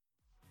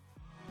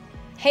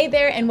Hey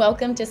there, and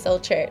welcome to Soul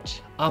Church.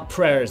 Our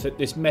prayer is that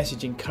this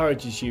message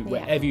encourages you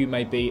wherever you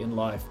may be in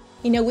life.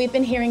 You know, we've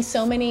been hearing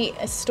so many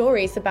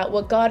stories about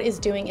what God is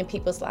doing in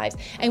people's lives,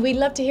 and we'd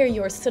love to hear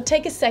yours. So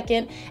take a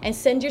second and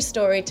send your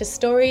story to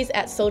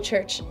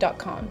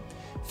stories@soulchurch.com.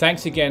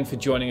 Thanks again for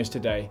joining us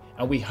today,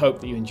 and we hope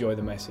that you enjoy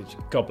the message.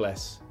 God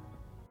bless.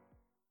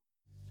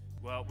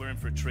 Well, we're in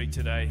for a treat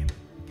today,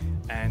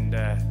 and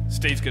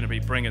Steve's going to be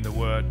bringing the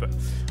word, but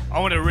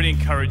I want to really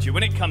encourage you.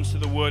 When it comes to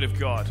the word of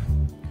God,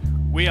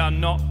 we are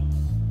not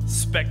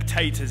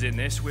spectators in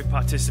this, we're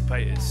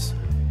participators.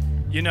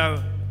 You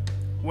know,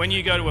 when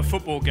you go to a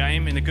football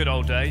game in the good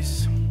old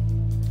days,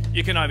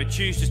 you can either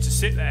choose just to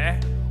sit there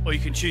or you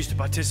can choose to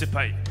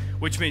participate,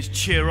 which means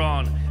cheer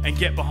on and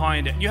get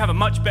behind it. And you have a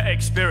much better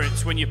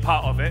experience when you're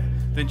part of it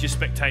than just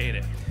spectating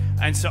it.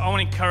 And so I want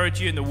to encourage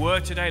you in the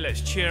word today.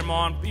 Let's cheer him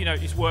on. You know,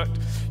 he's worked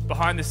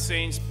behind the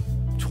scenes,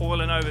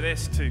 toiling over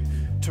this to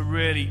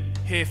really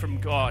hear from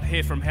God,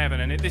 hear from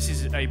heaven. And this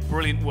is a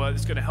brilliant word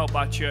that's going to help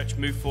our church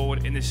move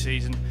forward in this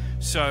season.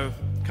 So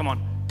come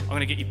on, I'm going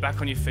to get you back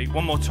on your feet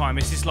one more time.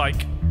 This is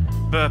like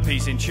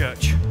burpees in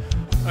church.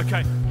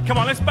 Okay, come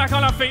on, let's back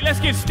on our feet. Let's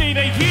give Steve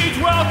a huge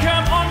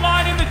welcome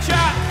online in the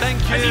chat.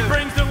 Thank you. As he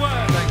brings the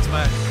word. Thanks,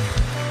 mate.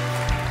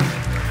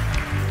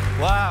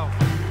 Wow.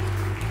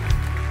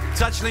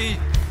 It's actually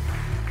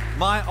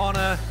my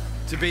honor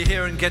to be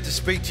here and get to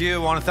speak to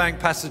you. I want to thank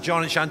Pastor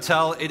John and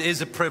Chantel. It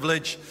is a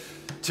privilege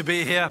to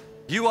be here.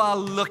 You are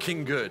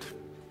looking good.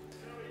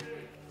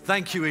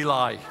 Thank you,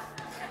 Eli.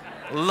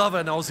 Love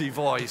an Aussie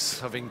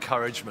voice of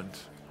encouragement.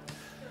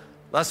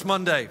 Last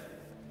Monday,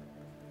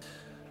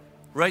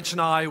 Rach and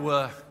I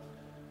were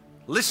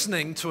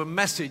listening to a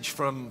message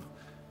from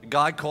a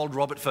guy called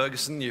Robert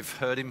Ferguson. You've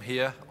heard him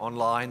here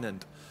online,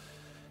 and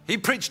he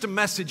preached a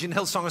message in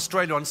Hillsong,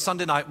 Australia on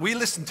Sunday night. We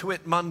listened to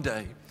it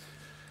Monday.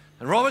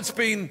 And Robert's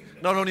been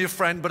not only a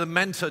friend, but a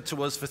mentor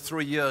to us for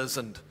 3 years.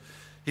 And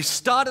he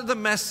started the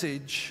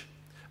message,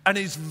 and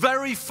his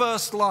very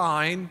first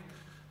line,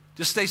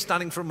 just stay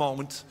standing for a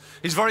moment.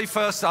 His very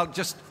first,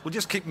 we'll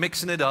just keep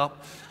mixing it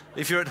up.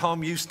 If you're at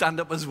home, you stand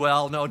up as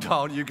well. No,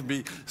 don't. You can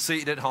be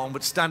seated at home,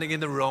 but standing in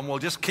the room, we'll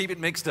just keep it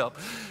mixed up.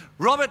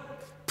 Robert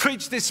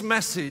preached this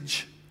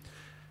message,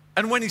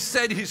 and when he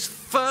said his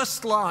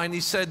first line,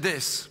 he said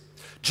this.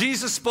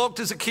 Jesus spoke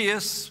to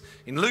Zacchaeus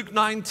in Luke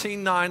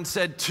 19:9,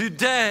 said,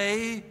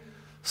 "Today,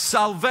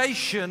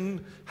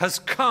 salvation has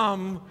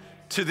come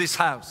to this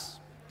house."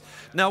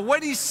 Now,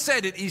 when he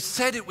said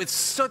it with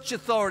such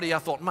authority, I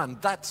thought, man,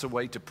 that's a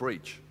way to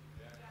preach.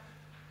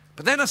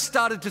 But then I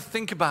started to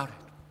think about it.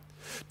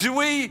 Do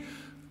we,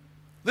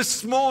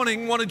 this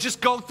morning, want to just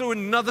go through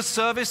another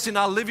service in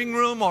our living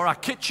room or our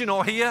kitchen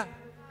or here?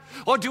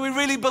 Or do we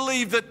really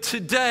believe that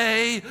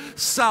today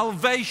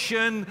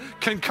salvation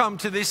can come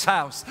to this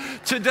house?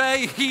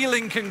 Today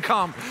healing can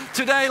come.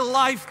 Today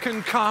life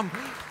can come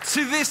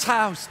to this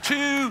house,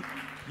 to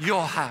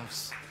your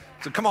house.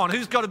 So come on,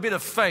 who's got a bit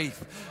of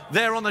faith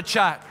there on the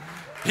chat?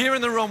 Here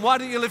in the room, why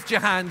don't you lift your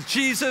hands?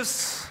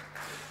 Jesus,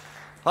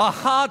 our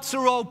hearts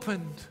are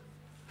opened.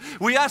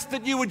 We ask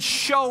that you would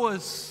show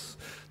us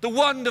the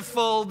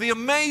wonderful, the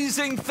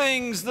amazing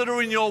things that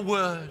are in your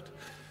word.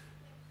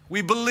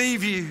 We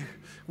believe you.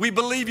 We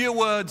believe your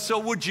word. So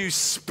would you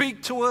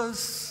speak to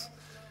us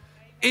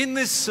in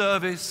this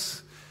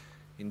service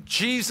in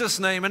Jesus'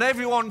 name? And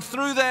everyone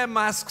through their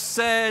masks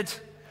said,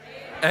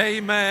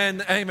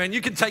 Amen. Amen. You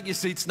can take your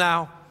seats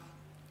now.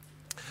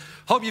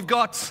 Hope you've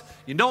got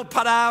your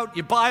notepad out,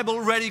 your Bible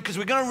ready, because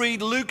we're going to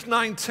read Luke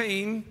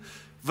 19,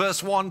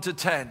 verse 1 to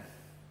 10.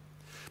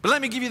 But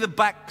let me give you the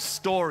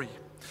backstory.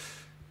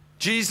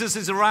 Jesus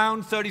is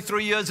around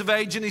 33 years of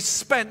age, and he's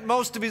spent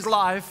most of his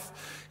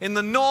life in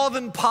the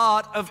northern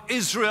part of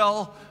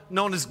Israel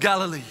known as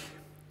Galilee.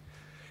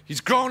 He's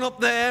grown up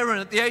there,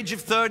 and at the age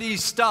of 30, he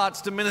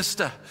starts to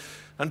minister.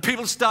 And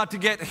people start to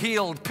get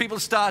healed. People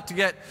start to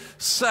get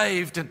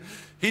saved. And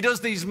he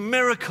does these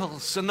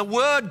miracles, and the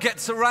word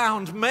gets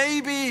around.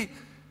 Maybe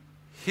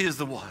here's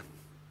the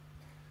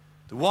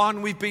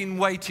one we've been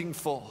waiting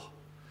for,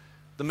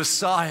 the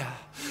Messiah.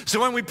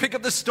 So when we pick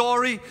up the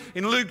story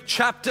in Luke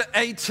chapter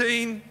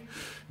 18,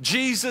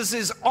 Jesus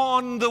is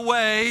on the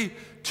way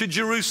to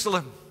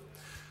Jerusalem.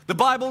 The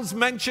Bible's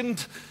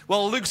mentioned,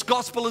 Luke's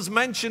gospel has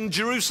mentioned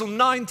Jerusalem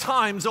 9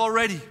 times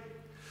already.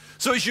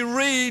 So as you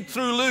read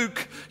through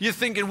Luke, you're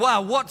thinking,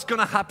 wow, what's going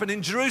to happen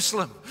in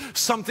Jerusalem?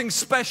 Something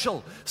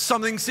special,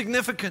 something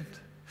significant.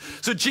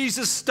 So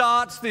Jesus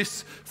starts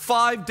this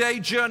 5-day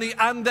journey,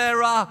 and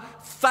there are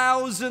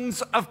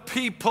thousands of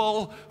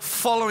people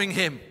following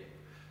him.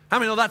 How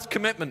many know that's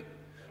commitment?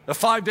 A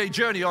 5-day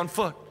journey on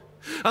foot.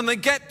 And they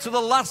get to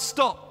the last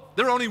stop.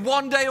 They're only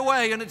 1 day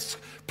away, and it's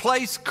a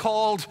place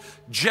called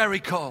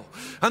Jericho.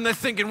 And they're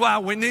thinking,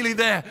 wow, we're nearly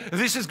there.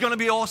 This is going to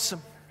be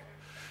awesome.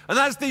 And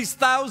as these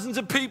thousands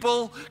of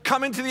people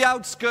come into the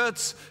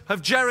outskirts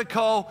of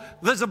Jericho,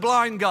 there's a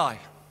blind guy.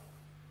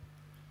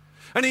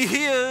 And he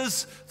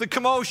hears the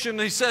commotion.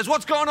 And he says,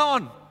 what's going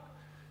on?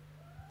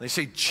 They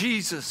say,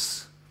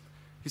 Jesus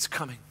is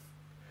coming.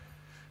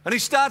 And he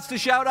starts to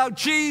shout out,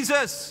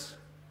 Jesus.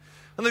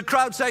 And the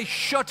crowd say,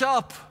 shut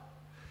up.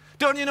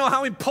 Don't you know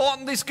how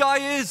important this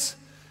guy is?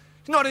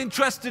 He's not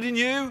interested in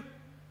you.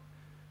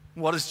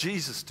 What does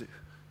Jesus do? He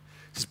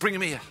says, bring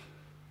him here.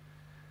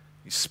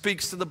 He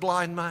speaks to the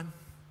blind man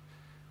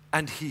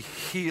and he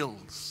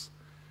heals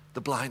the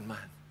blind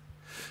man.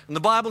 And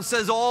the Bible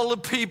says all the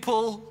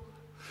people,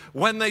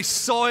 when they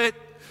saw it,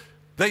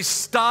 they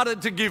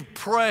started to give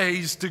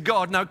praise to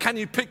God. Now, can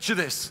you picture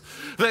this?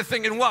 They're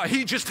thinking, wow,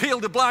 he just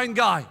healed a blind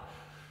guy.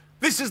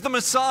 This is the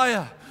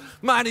Messiah.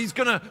 Man, he's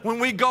gonna, when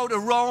we go to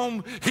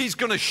Rome, he's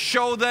gonna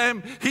show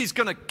them, he's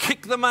gonna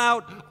kick them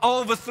out,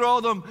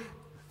 overthrow them.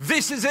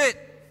 This is it.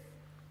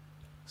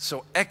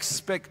 So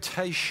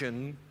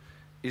expectation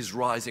is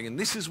rising. And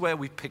this is where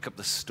we pick up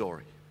the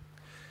story.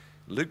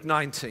 Luke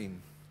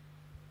 19,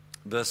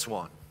 verse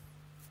 1.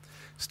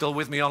 Still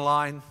with me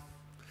online?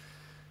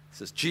 It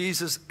says,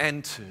 Jesus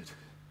entered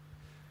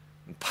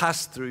and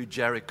passed through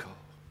Jericho.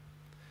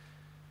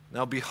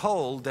 Now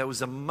behold, there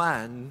was a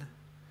man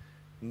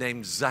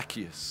named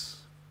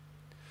Zacchaeus,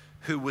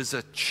 who was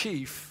a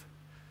chief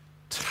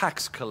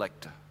tax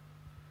collector,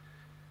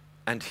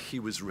 and he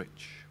was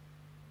rich.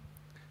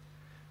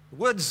 The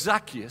word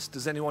Zacchaeus,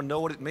 does anyone know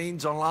what it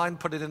means online?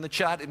 Put it in the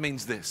chat. It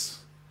means this.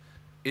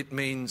 It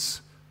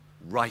means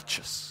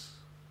righteous.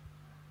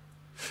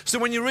 So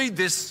when you read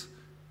this,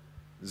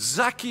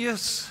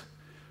 Zacchaeus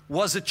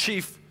was a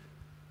chief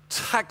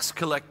tax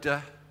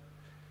collector.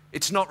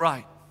 It's not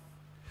right.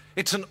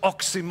 It's an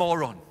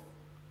oxymoron.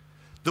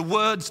 The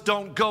words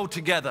don't go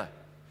together.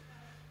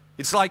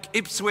 It's like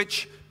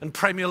Ipswich and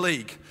Premier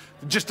League.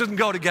 It just doesn't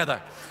go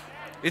together.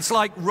 It's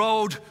like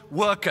road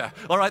worker.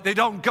 All right, they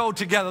don't go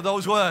together,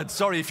 those words.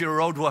 Sorry if you're a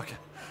road worker.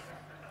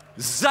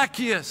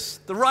 Zacchaeus,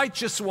 the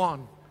righteous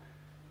one,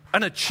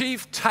 and a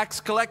chief tax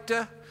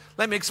collector.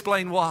 Let me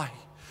explain why.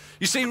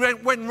 You see,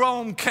 when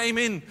Rome came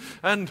in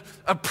and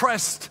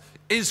oppressed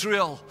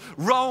Israel,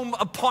 Rome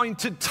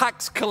appointed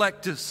tax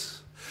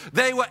collectors.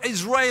 They were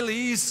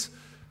Israelis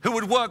who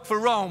would work for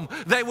Rome.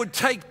 They would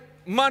take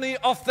money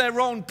off their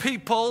own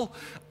people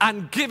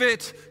and give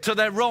it to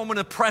their Roman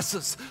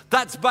oppressors.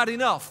 That's bad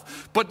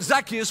enough. But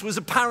Zacchaeus was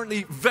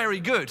apparently very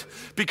good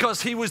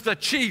because he was the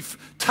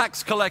chief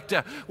tax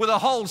collector with a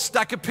whole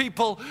stack of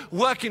people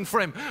working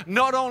for him.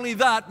 Not only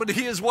that, but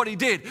here's what he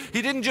did.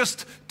 He didn't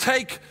just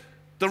take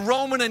the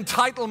Roman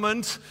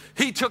entitlement,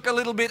 he took a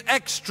little bit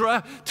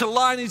extra to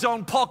line his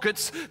own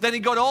pockets. Then he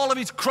got all of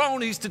his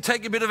cronies to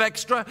take a bit of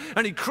extra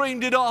and he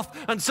creamed it off.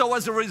 And so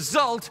as a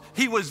result,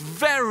 he was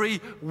very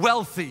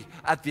wealthy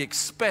at the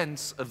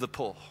expense of the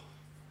poor.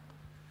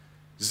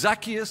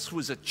 Zacchaeus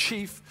was a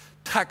chief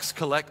tax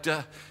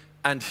collector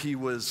and he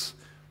was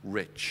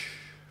rich.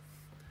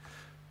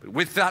 But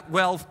with that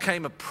wealth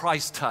came a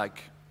price tag.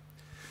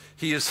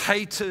 He is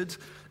hated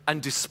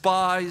and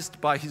despised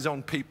by his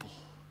own people.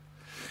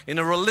 In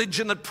a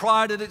religion that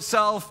prided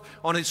itself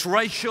on its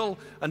racial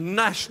and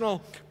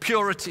national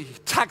purity,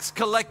 tax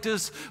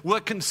collectors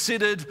were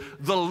considered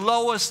the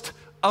lowest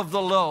of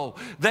the low.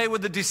 They were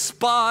the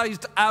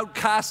despised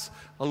outcasts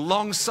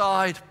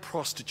alongside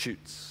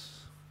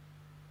prostitutes.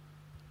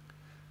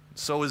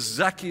 So as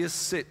Zacchaeus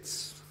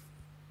sits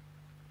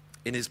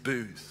in his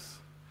booth,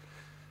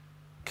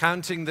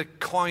 counting the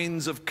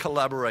coins of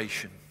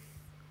collaboration,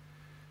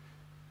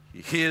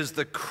 he hears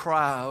the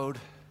crowd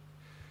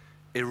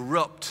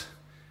erupt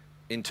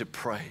into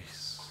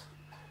praise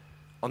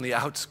on the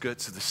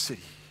outskirts of the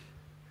city.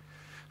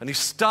 And he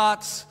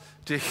starts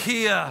to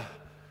hear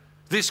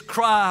this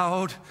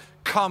crowd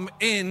come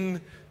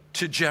in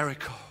to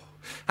Jericho.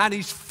 And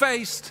he's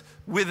faced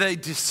with a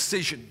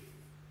decision.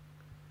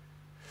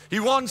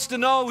 He wants to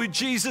know who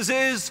Jesus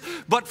is,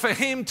 but for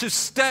him to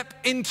step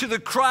into the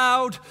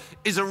crowd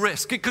is a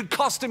risk. It could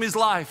cost him his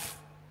life.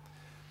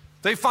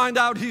 They find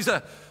out he's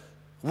a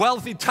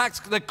wealthy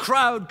the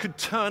crowd could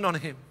turn on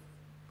him.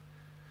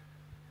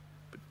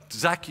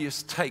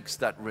 Zacchaeus takes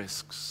that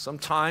risk.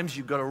 Sometimes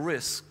you've got to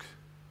risk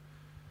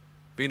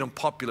being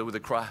unpopular with the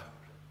crowd.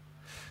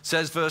 It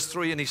says verse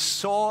 3, and he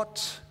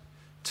sought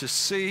to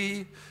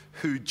see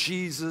who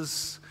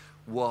Jesus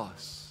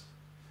was.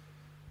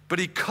 But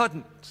he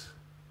couldn't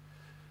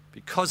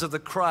because of the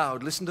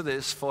crowd. Listen to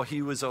this, for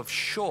he was of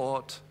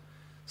short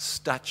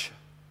stature.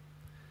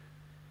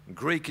 In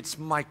Greek, it's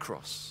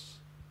mikros.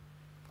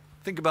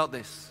 Think about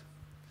this.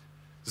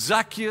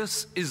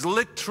 Zacchaeus is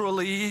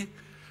literally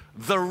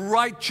the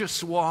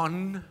righteous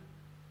one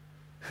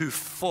who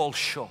falls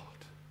short.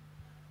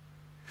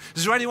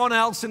 Is there anyone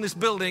else in this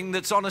building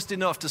that's honest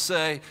enough to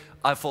say,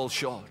 I fall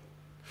short?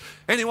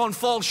 Anyone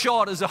fall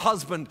short as a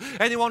husband?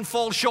 Anyone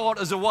fall short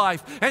as a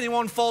wife?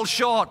 Anyone fall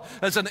short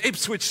as an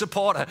Ipswich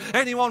supporter?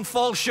 Anyone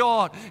fall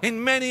short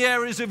in many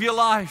areas of your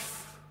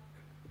life?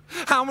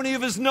 How many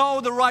of us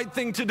know the right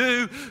thing to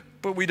do,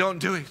 but we don't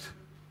do it?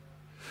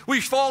 We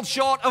fall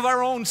short of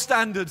our own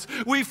standards.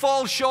 We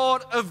fall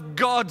short of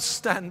God's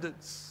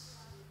standards.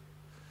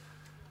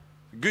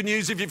 Good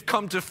news, if you've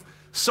come to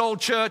Soul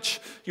Church,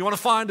 you want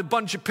to find a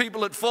bunch of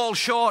people that fall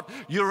short,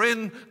 you're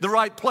in the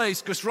right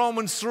place, because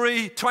Romans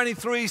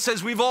 3:23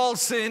 says we've all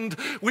sinned,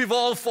 we've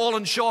all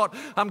fallen short.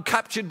 I'm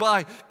captured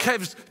by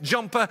Kev's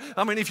jumper.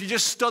 I mean, if you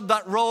just stood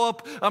that row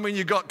up, I mean,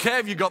 you got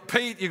Kev, you got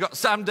Pete, you got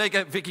Sam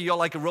Dacre. Vicky, you're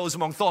like a rose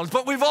among thorns,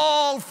 but we've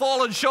all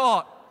fallen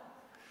short.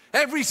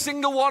 Every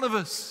single one of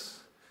us.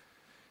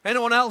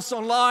 Anyone else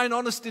online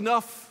honest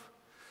enough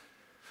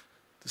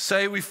to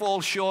say we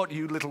fall short,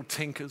 you little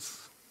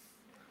tinkers?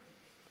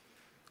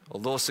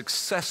 Although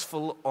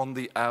successful on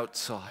the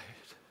outside,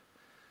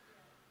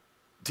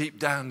 deep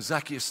down,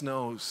 Zacchaeus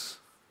knows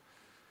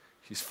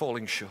he's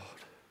falling short.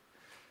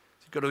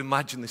 You've got to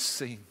imagine this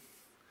scene.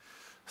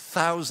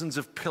 Thousands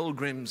of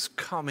pilgrims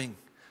coming,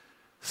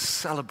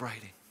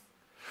 celebrating.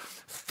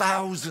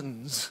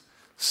 Thousands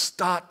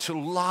start to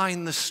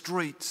line the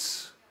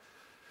streets,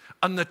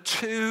 and the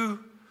two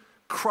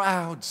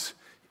crowds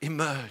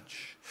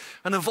emerge.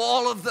 And of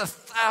all of the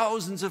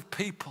thousands of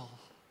people,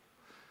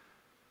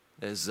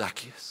 there's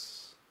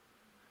Zacchaeus,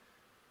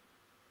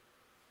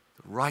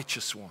 the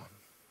righteous one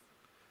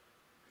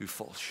who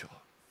falls short.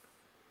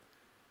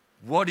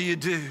 What do you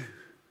do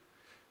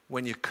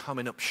when you're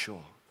coming up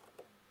short?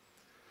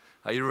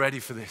 Are you ready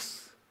for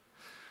this?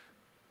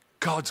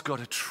 God's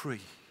got a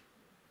tree.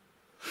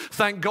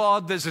 Thank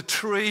God there's a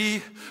tree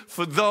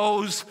for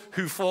those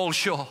who fall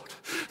short.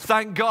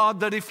 Thank God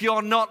that if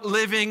you're not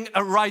living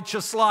a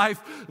righteous life,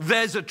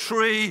 there's a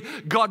tree.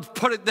 God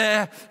put it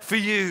there for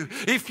you.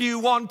 If you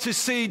want to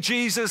see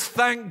Jesus,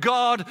 thank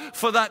God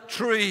for that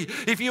tree.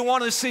 If you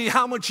want to see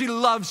how much He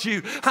loves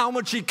you, how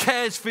much He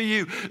cares for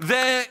you,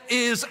 there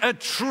is a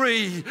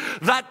tree.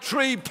 That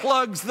tree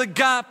plugs the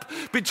gap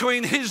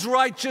between His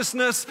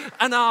righteousness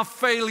and our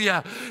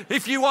failure.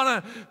 If you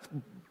want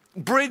to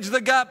bridge the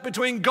gap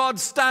between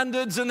God's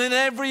standards and in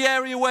every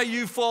area where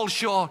you fall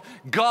short,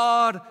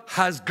 God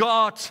has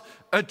got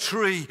a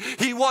tree.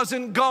 He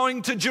wasn't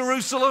going to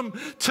Jerusalem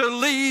to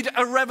lead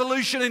a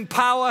revolution in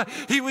power.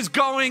 He was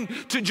going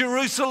to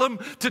Jerusalem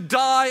to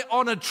die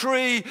on a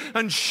tree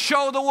and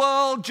show the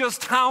world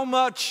just how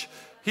much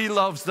He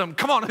loves them.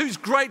 Come on, who's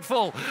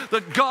grateful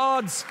that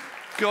God's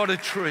got a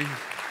tree?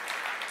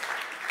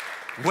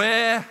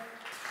 Where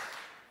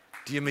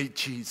do you meet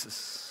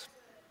Jesus?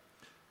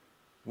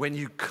 When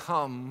you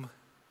come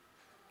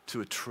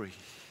to a tree.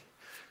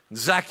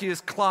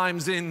 Zacchaeus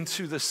climbs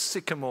into the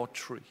sycamore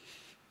tree.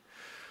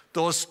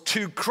 Those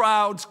two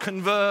crowds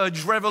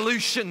converge.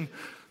 Revolution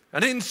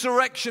and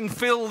insurrection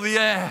fill the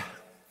air.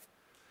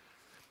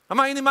 I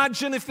mean,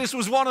 imagine if this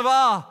was one of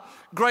our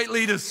great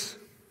leaders.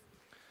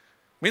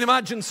 I mean,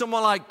 imagine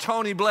someone like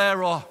Tony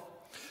Blair or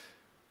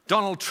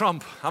Donald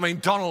Trump. I mean,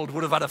 Donald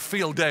would have had a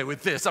field day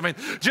with this. I mean,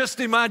 just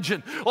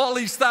imagine all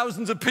these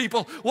thousands of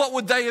people. What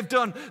would they have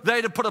done?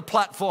 They'd have put a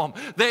platform.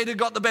 They'd have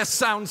got the best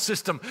sound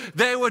system.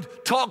 They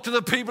would talk to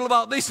the people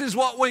about this is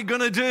what we're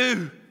going to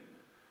do.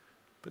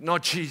 But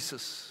not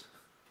Jesus.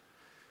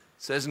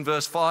 It says in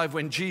verse 5,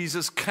 when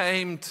Jesus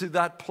came to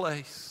that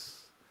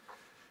place,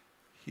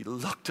 He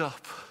looked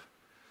up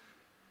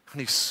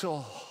and He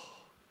saw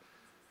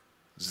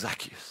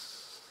Zacchaeus.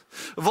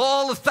 Of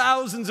all the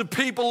thousands of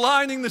people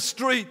lining the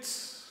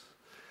streets,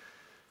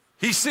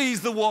 He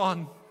sees the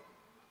one,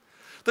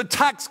 the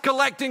tax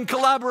collecting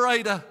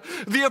collaborator,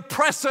 the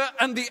oppressor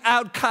and the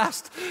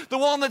outcast, the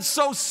one that's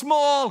so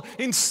small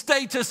in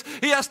status,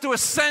 he has to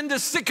ascend a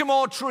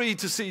sycamore tree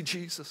to see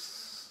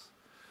Jesus.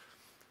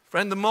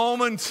 Friend, the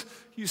moment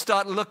you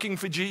start looking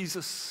for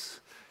Jesus,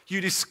 you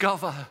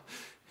discover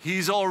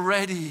He's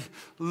already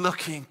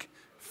looking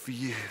for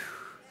you.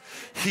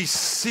 He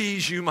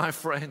sees you, my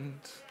friend.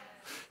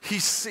 He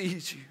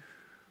sees you.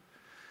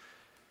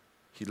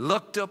 He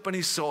looked up and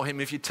He saw him.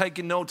 If you're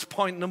taking notes,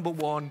 point number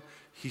 1,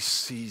 He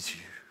sees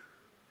you.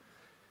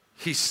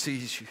 He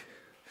sees you.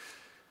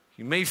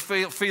 You may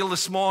feel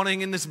this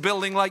morning in this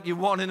building like you're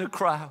one in a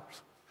crowd.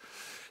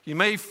 You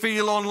may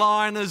feel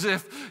online as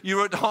if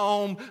you're at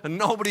home and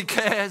nobody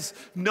cares,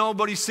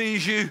 nobody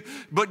sees you,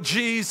 but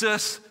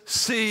Jesus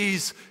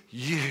sees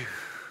you.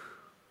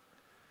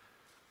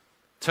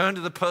 Turn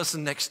to the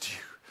person next to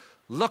you.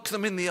 Look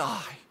them in the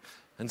eye.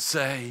 And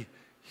say,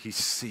 He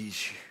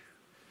sees you.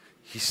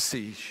 He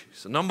sees you.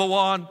 So number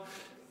 1,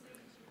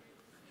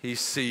 He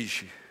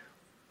sees you.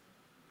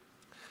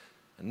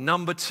 And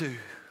number 2,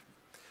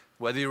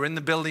 whether you're in the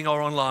building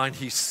or online,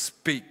 He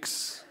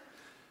speaks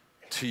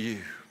to you.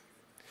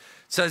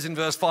 It says in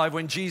verse 5,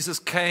 when Jesus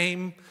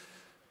came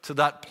to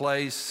that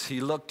place,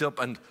 He looked up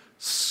and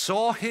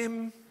saw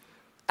him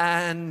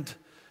and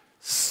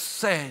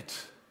said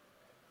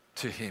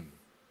to him,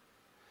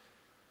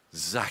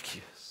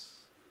 Zacchaeus.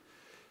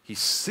 He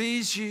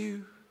sees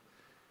you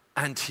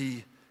and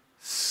He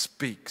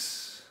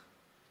speaks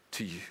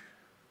to you.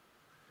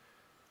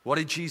 What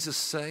did Jesus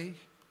say?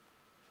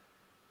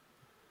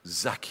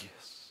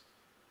 Zacchaeus.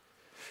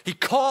 He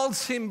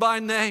calls him by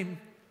name.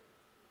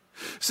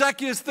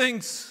 Zacchaeus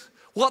thinks,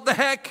 what the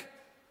heck?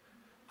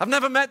 I've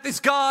never met this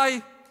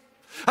guy.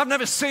 I've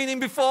never seen him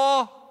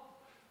before.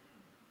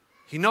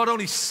 He not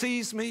only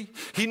sees me,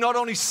 He not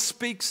only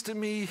speaks to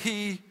me,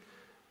 He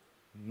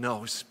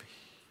knows me.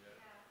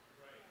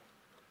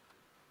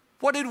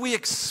 What did we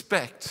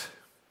expect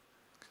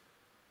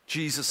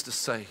Jesus to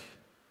say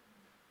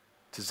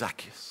to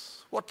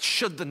Zacchaeus? What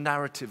should the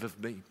narrative have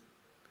been?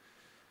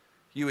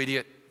 You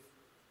idiot.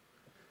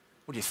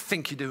 What do you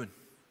think you're doing?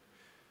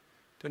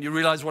 Don't you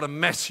realize what a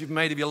mess you've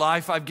made of your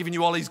life? I've given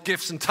you all these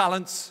gifts and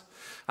talents.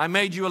 I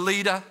made you a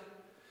leader.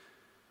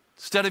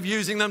 Instead of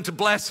using them to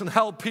bless and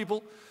help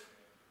people,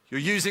 you're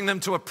using them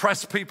to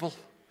oppress people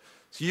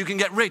so you can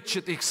get rich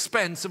at the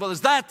expense of others.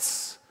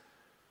 That's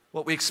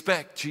what we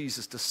expect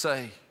Jesus to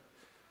say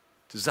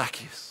to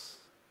Zacchaeus.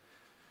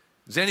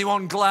 Is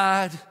anyone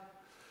glad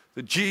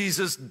that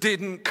Jesus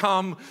didn't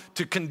come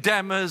to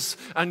condemn us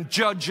and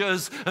judge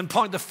us and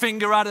point the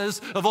finger at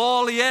us of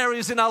all the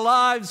areas in our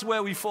lives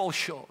where we fall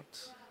short?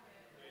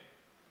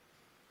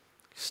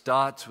 He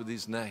starts with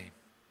his name.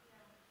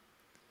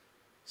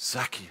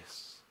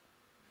 Zacchaeus,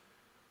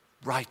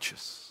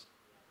 righteous.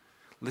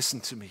 Listen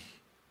to me.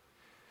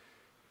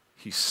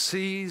 He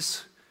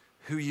sees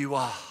who you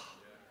are,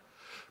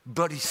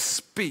 but he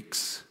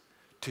speaks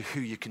to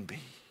who you can be.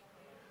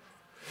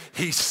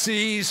 He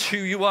sees who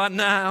you are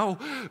now,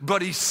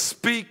 but he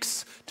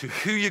speaks to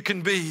who you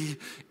can be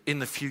in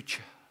the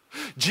future.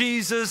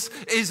 Jesus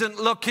isn't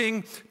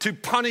looking to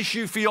punish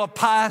you for your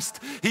past.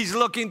 He's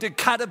looking to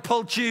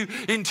catapult you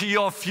into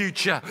your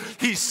future.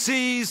 He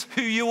sees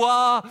who you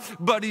are,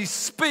 but he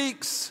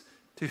speaks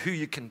to who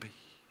you can be.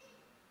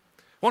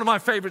 One of my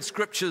favorite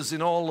scriptures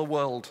in all the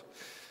world,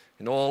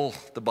 in all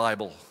the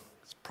Bible,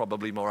 it's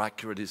probably more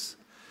accurate, is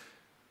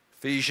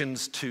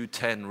Ephesians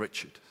 2:10,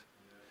 Richard.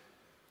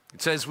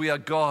 It says we are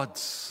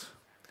God's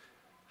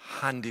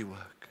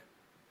handiwork,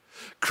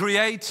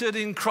 created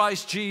in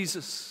Christ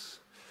Jesus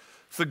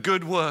for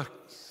good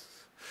works,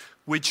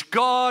 which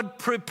God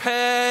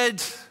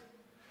prepared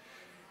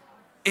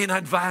in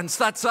advance.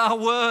 That's our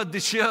word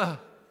this year,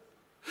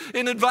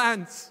 in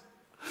advance.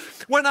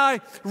 When I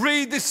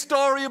read this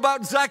story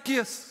about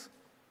Zacchaeus,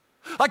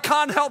 I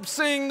can't help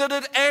seeing that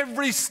at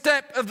every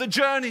step of the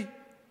journey,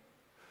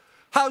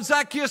 how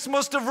Zacchaeus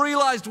must have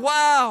realized,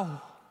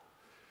 wow,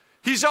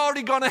 he's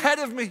already gone ahead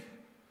of me.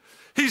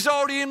 He's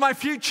already in my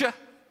future.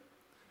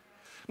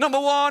 Number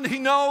one, he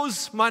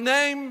knows my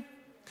name.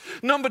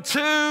 Number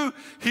two,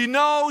 he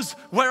knows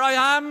where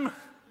I am.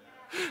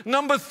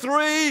 Number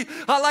three,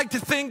 I like to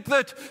think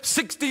that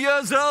 60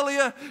 years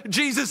earlier,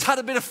 Jesus had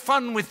a bit of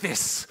fun with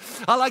this.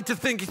 I like to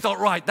think he thought,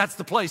 right, that's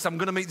the place. I'm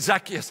going to meet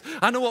Zacchaeus.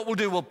 I know what we'll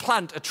do. We'll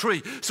plant a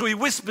tree. So he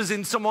whispers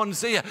in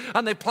someone's ear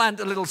and they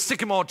plant a little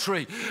sycamore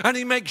tree. And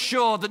he makes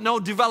sure that no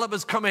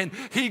developers come in.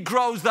 He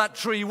grows that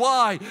tree.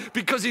 Why?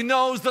 Because he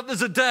knows that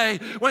there's a day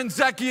when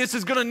Zacchaeus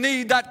is going to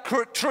need that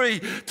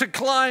tree to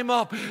climb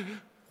up.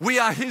 We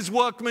are his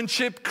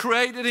workmanship,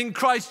 created in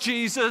Christ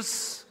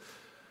Jesus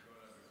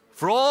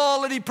for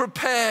all that he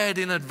prepared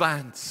in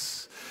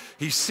advance.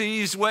 He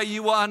sees where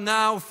you are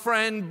now,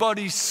 friend, but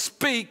he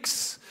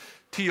speaks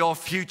to your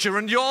future,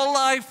 and your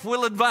life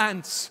will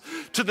advance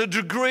to the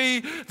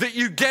degree that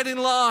you get in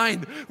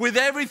line with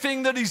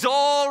everything that he's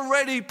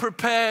already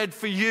prepared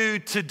for you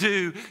to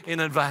do in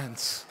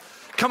advance.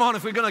 Come on,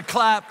 if we're going to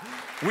clap,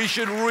 we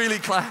should really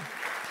clap.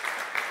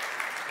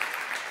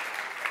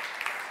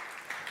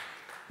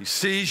 He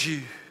sees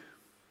you.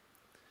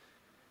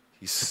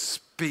 He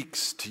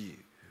speaks to you.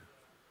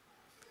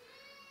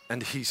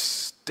 And he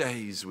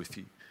stays with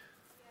you.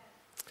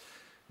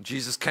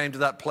 Jesus came to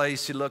that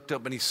place. He looked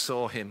up and he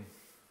saw him.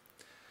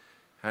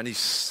 And he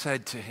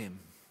said to him,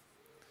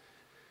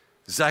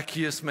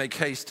 Zacchaeus, make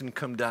haste and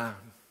come down.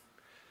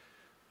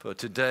 For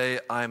today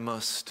I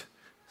must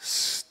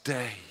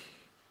stay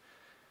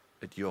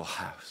at your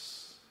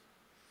house.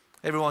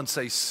 Everyone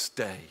say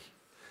stay.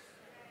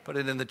 Put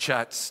it in the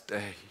chat,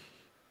 stay.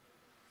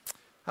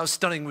 How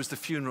stunning was the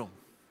funeral?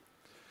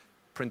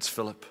 Prince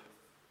Philip.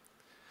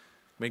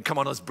 I mean, come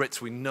on, us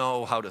Brits, we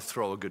know how to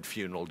throw a good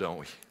funeral, don't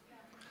we?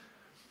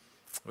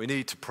 We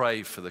need to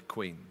pray for the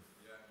Queen.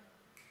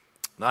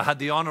 And I had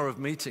the honor of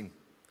meeting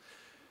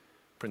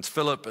Prince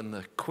Philip and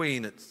the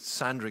Queen at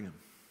Sandringham.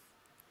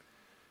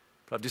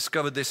 But I've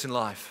discovered this in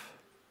life.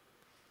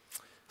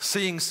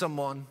 Seeing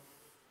someone,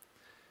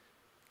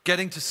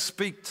 getting to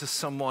speak to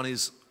someone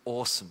is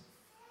awesome.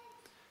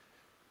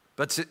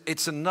 But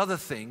it's another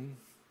thing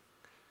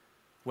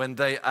when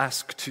they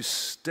ask to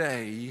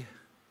stay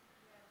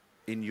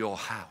in your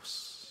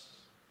house.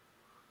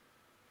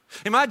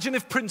 Imagine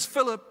if Prince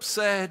Philip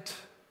said,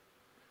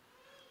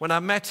 when I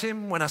met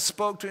him, when I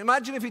spoke to him,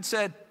 imagine if he'd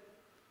said,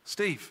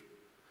 Steve,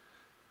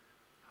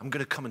 I'm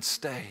going to come and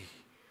stay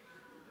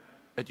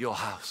at your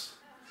house.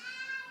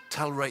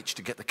 Tell Rach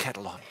to get the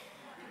kettle on.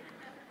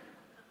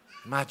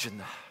 Imagine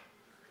that.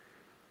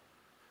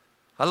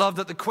 I love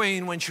that the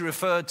Queen, when she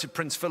referred to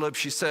Prince Philip,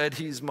 she said,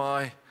 he's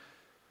my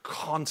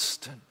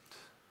constant,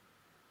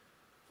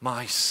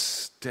 my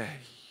stay.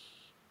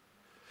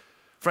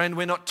 Friend,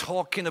 we're not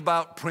talking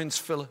about Prince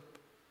Philip.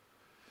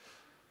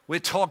 We're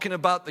talking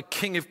about the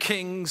King of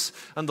Kings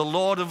and the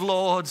Lord of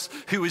Lords,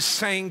 who is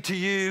saying to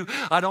you,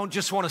 I don't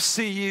just want to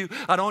see you.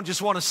 I don't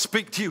just want to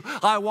speak to you.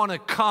 I want to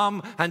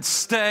come and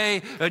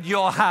stay at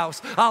your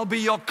house. I'll be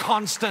your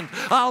constant.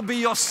 I'll be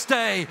your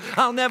stay.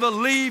 I'll never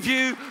leave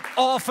you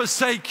or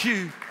forsake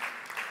you.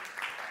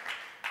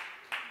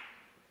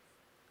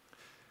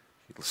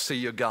 He'll see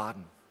your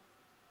garden.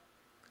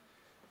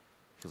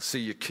 He'll see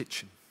your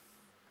kitchen.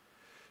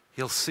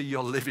 He'll see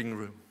your living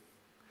room.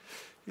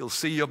 He'll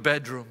see your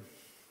bedroom.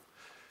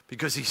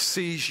 Because he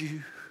sees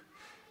you,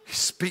 he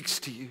speaks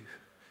to you,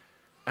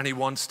 and he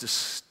wants to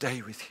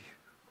stay with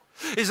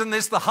you. Isn't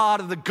this the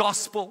heart of the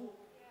gospel?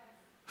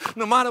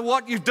 No matter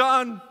what you've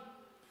done,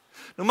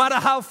 no matter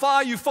how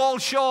far you fall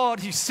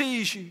short, he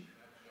sees you.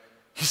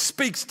 He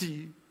speaks to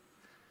you.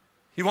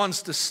 He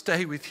wants to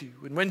stay with you.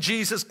 And when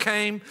Jesus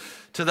came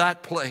to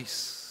that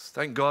place,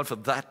 thank God for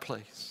that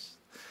place,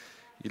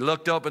 he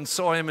looked up and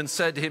saw him and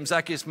said to him,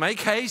 Zacchaeus, make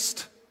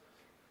haste,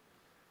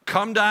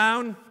 come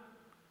down.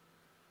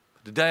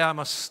 Today I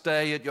must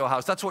stay at your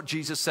house. That's what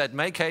Jesus said.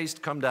 Make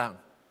haste, come down.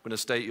 I'm going to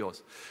stay at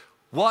yours.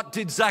 What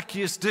did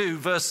Zacchaeus do?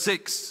 Verse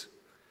 6.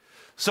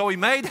 So he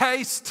made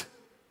haste,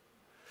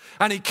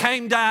 and he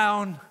came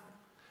down,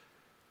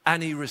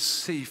 and he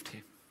received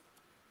him.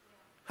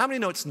 How many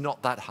know it's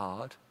not that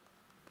hard?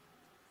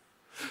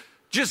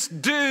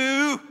 Just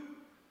do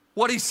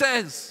what he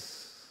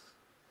says.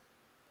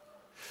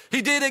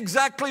 He did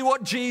exactly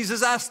what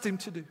Jesus asked him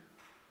to do.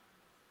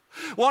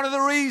 One of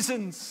the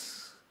reasons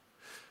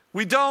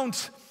we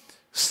don't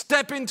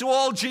step into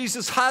all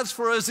Jesus has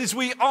for us is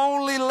we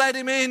only let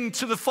him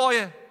into the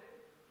foyer.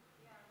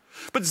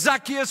 But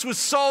Zacchaeus was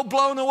so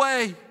blown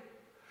away.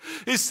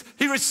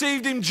 He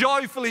received him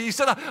joyfully. He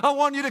said, I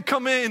want you to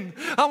come in.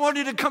 I want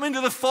you to come into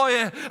the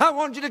foyer. I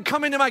want you to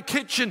come into my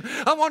kitchen.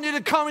 I want you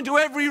to come into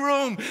every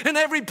room, in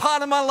every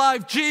part of my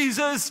life.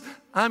 Jesus,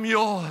 I'm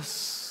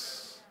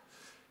yours.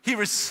 He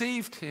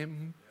received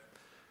him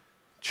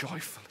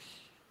joyfully.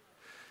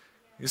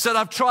 He said,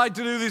 I've tried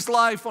to do this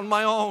life on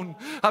my own.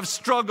 I've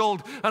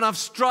struggled and I've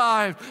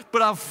strived,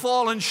 but I've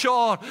fallen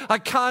short. I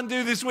can't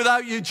do this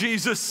without you,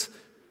 Jesus.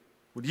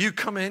 Would you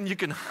come in? You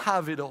can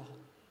have it all.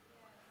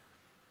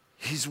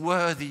 He's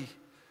worthy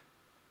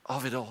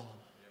of it all.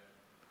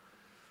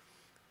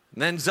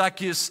 And then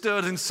Zacchaeus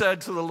stood and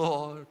said to the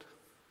Lord,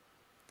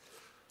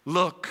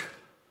 look,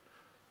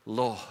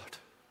 Lord.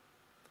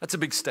 That's a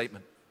big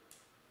statement.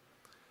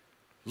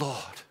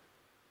 Lord.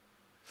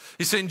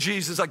 He's saying,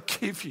 Jesus, I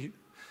give you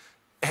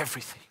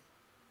everything.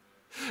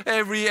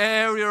 Every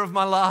area of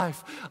my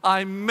life,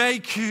 I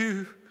make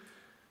you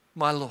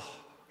my Lord.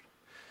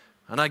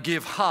 And I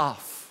give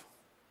half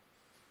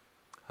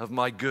of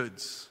my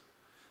goods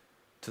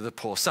to the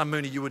poor. Sam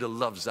Mooney, you would have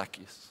loved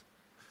Zacchaeus.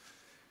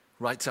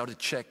 Writes out a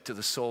check to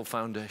the Soul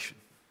Foundation.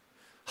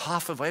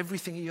 Half of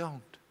everything he owned.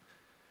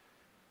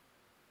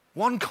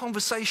 One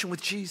conversation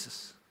with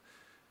Jesus.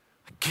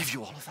 I give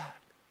you all of that.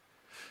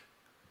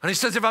 And he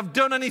says, if I've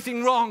done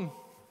anything wrong,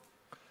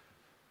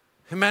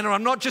 amen, or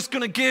I'm not just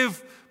going to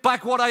give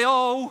back what I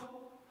owe,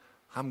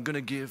 I'm going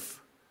to give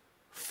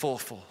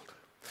fourfold.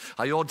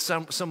 I owed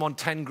someone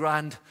 10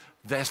 grand,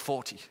 there's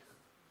 40.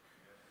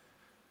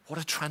 What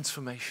a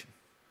transformation.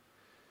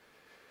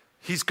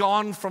 He's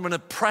gone from an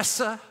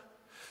oppressor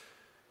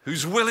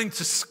who's willing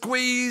to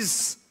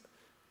squeeze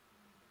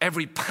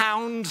every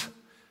pound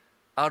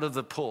out of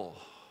the poor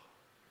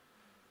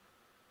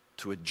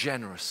to a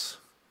generous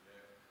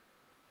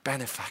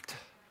benefactor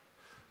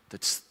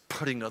that's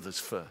putting others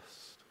first.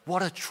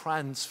 What a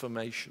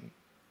transformation.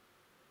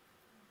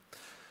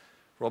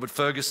 Robert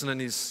Ferguson, in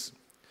his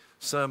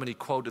sermon, he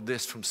quoted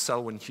this from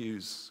Selwyn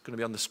Hughes. It's going to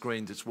be on the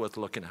screen. It's worth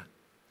looking at.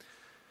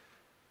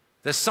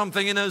 There's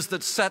something in us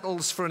that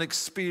settles for an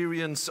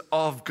experience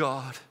of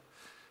God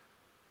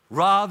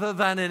rather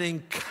than an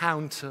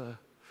encounter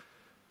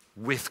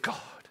with God.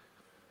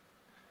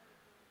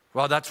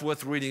 Well, that's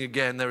worth reading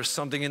again. There is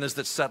something in us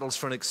that settles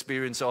for an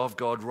experience of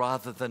God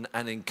rather than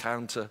an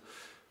encounter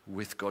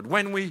with God.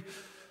 When we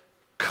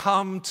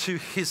come to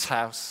his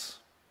house,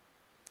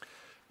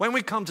 when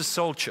we come to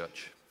Soul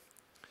Church,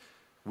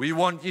 we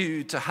want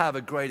you to have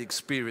a great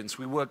experience.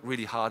 We work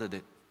really hard at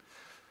it.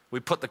 We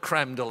put the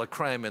creme de la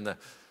creme in the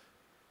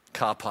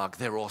car park.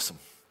 They're awesome.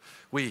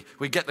 We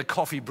get the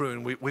coffee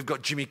brewing. We've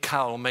got Jimmy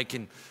Cowell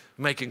making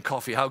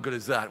coffee. How good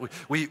is that?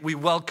 We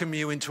welcome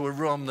you into a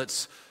room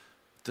that's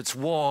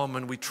warm,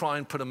 and we try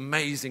and put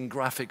amazing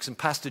graphics. And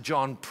Pastor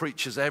John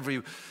preaches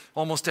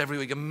almost every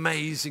week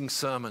amazing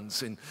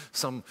sermons in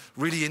some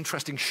really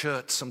interesting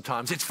shirts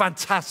sometimes. It's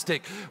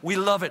fantastic. We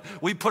love it.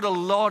 We put a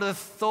lot of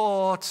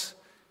thought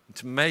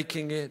into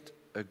making it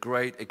a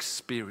great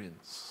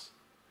experience.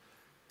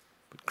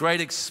 But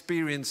great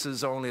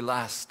experiences only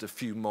last a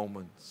few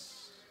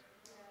moments.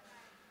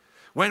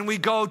 When we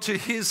go to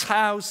his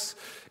house,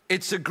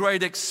 it's a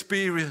great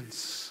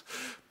experience.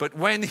 But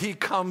when he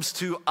comes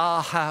to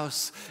our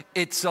house,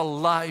 it's a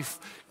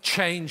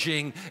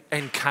life-changing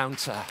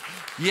encounter.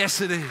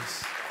 Yes, it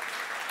is.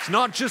 It's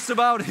not just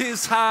about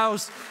his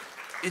house.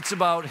 It's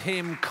about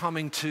him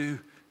coming to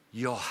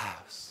your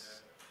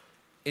house.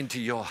 into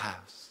your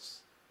house.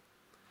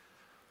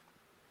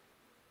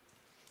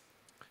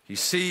 He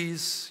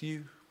sees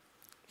you,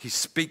 he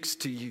speaks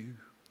to you,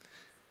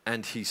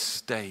 and he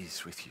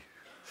stays with you.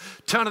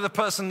 Turn to the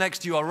person next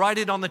to you or write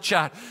it on the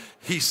chat.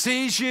 He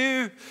sees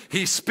you,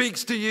 he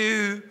speaks to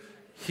you,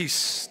 he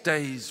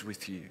stays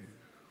with you.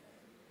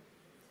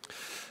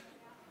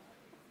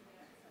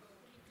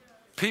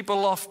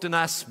 People often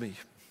ask me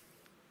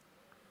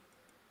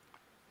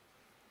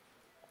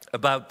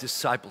about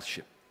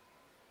discipleship.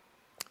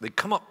 They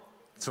come up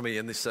to me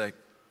and they say,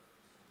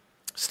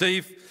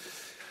 Steve,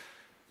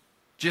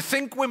 do you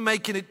think we're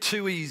making it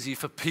too easy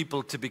for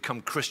people to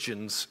become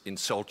Christians in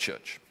Soul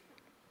Church?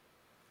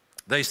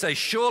 They say,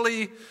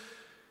 surely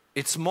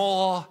it's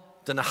more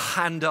than a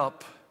hand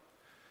up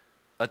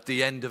at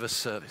the end of a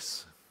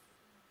service.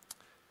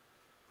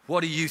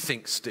 What do you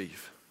think,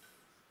 Steve?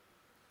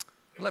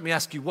 Let me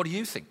ask you, what do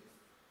you think?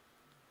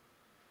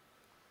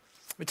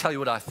 Let me tell you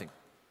what I think.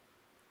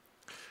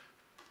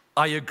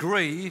 I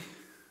agree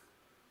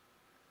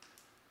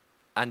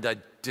and I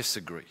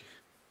disagree.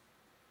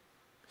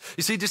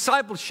 You see,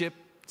 discipleship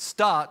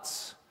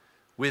starts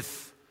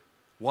with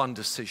one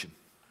decision.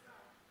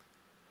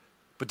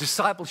 But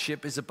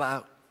discipleship is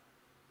about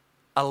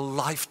a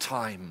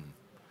lifetime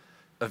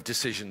of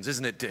decisions,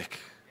 isn't it, Dick?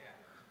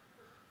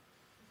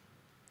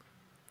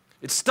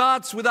 It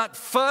starts with that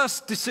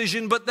first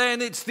decision, but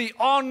then it's the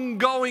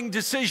ongoing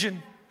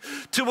decision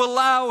to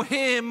allow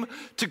him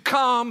to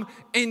come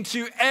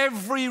into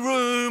every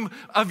room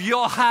of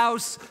your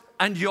house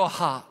and your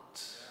heart.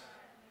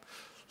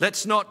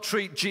 Let's not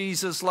treat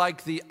Jesus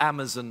like the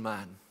Amazon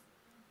man.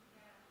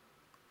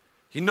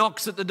 He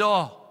knocks at the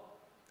door.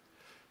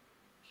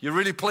 You're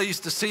really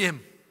pleased to see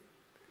him.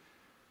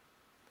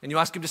 And you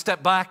ask him to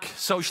step back,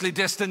 socially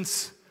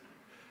distance,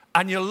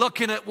 and you're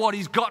looking at what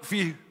he's got for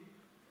you.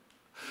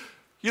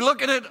 You're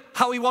looking at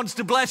how he wants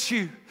to bless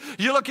you.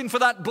 You're looking for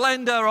that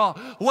blender or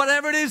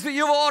whatever it is that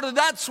you've ordered.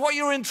 That's what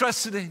you're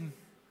interested in.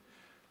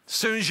 As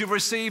soon as you've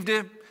received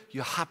him,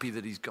 you're happy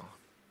that he's gone.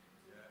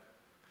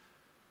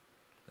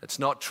 Let's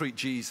not treat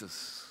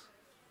Jesus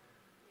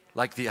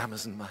like the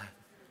Amazon man.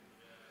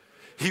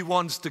 He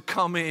wants to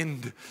come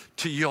in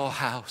to your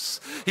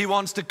house. He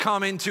wants to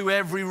come into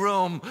every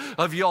room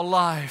of your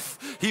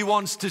life. He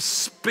wants to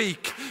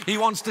speak. He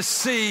wants to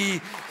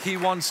see. He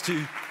wants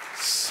to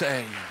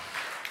say.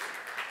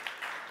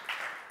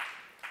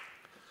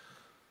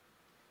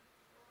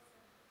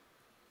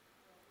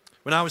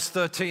 When I was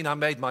 13, I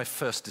made my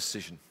first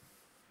decision.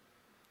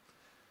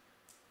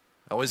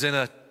 I was in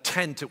a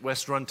tent at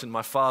West Runton,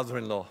 my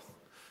father-in-law.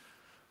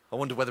 I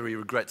wonder whether he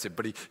regrets it,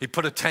 but he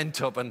put a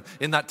tent up, and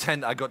in that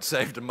tent I got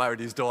saved and married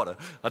his daughter.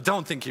 I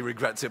don't think he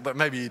regrets it, but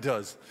maybe he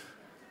does.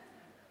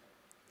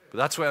 But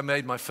that's where I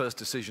made my first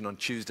decision on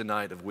Tuesday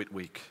night of Whit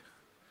Week,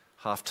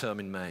 half term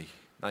in May,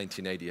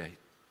 1988.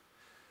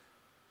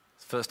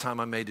 It's the first time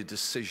I made a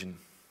decision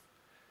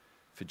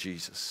for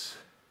Jesus.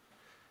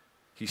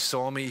 He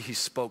saw me, he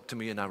spoke to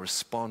me, and I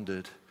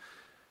responded.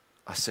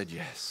 I said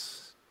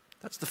yes.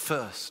 That's the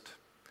first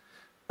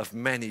of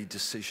many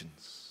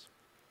decisions.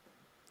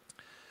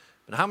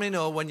 But how many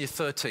know when you're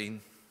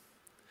 13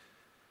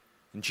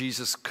 and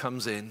Jesus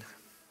comes in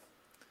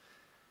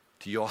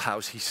to your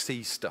house, he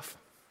sees stuff?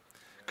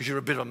 Because you're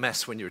a bit of a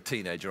mess when you're a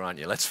teenager, aren't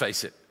you? Let's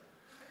face it.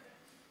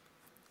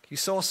 He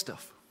saw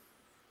stuff.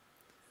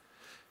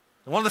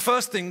 And one of the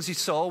first things he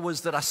saw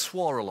was that I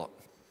swore a lot.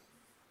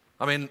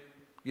 I mean,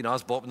 you know, I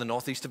was brought up in the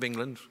northeast of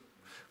England.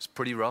 It was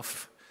pretty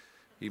rough.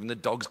 Even the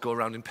dogs go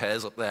around in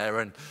pairs up there.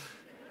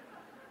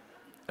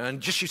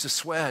 And just used to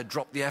swear,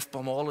 drop the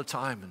F-bomb all the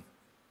time. And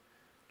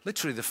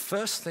literally the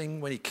first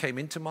thing when he came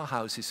into my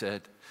house, he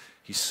said,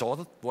 he saw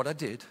what I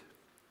did,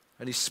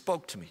 and he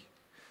spoke to me.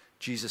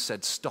 Jesus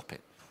said, stop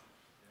it.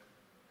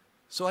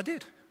 So I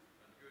did.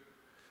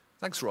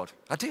 Thanks, Rod.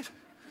 I did.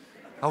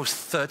 I was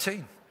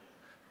 13.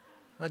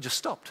 I just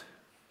stopped.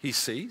 He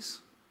sees.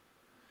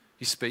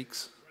 He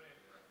speaks.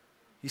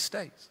 He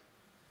stays.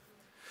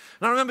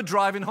 And I remember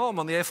driving home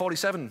on the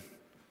A47,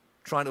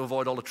 trying to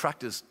avoid all the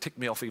tractors. Ticked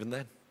me off even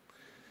then.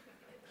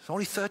 I was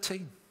only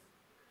 13.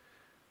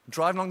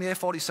 Driving along the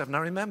A47, I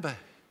remember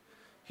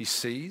he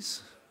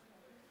sees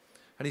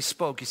and he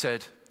spoke. He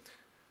said,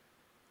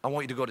 I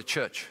want you to go to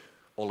church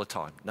all the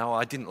time. Now,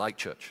 I didn't like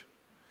church.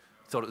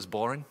 I thought it was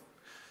boring.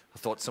 I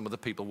thought some of the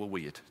people were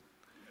weird.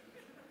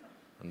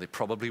 And they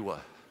probably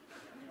were.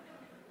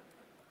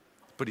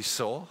 But he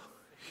saw,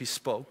 he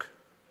spoke,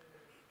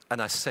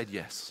 and I said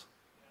yes.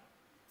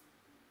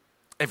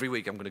 Every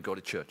week I'm going to go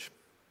to church.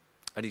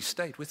 And he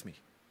stayed with me.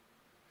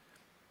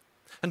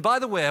 And by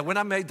the way, when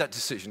I made that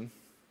decision,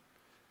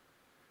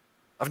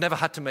 I've never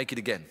had to make it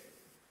again.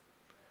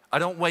 I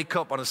don't wake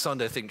up on a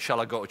Sunday and think, shall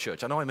I go to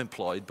church? I know I'm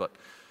employed, but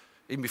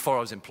even before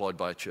I was employed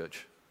by a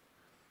church,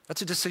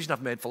 that's a decision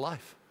I've made for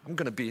life. I'm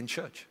going to be in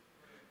church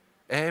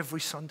every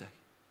Sunday.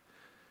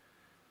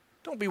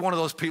 Don't be one of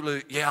those people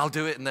who, yeah, I'll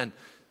do it, and then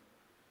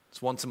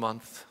it's once a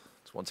month,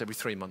 it's once every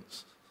 3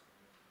 months.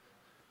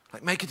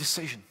 Like, make a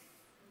decision.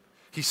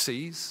 He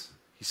sees,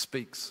 he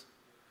speaks,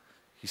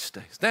 he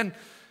stays. Then,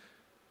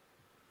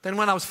 Then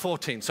when I was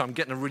 14, so I'm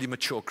getting a really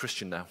mature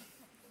Christian now,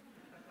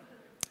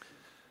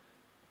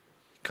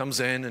 he comes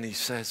in and he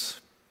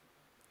says,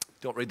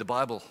 don't read the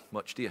Bible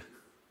much, do you?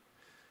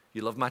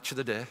 You love Match of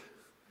the Day.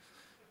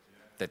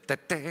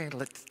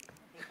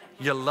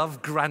 You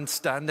love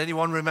Grandstand.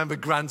 Anyone remember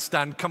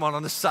Grandstand? Come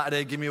on a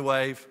Saturday, give me a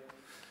wave.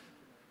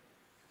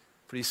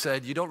 But he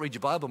said, you don't read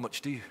your Bible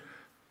much, do you?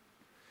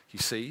 He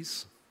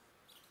sees,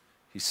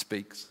 he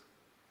speaks.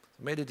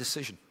 I made a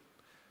decision.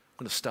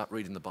 I'm going to start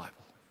reading the Bible.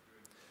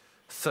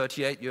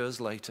 38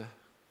 years later,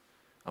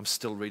 I'm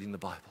still reading the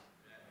Bible.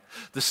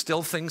 There's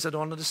still things I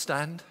don't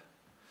understand,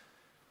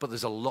 but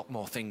there's a lot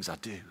more things I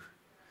do.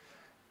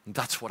 And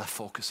that's what I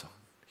focus on.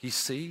 He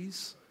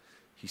sees,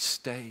 he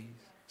stays,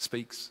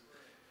 speaks,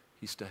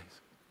 he stays.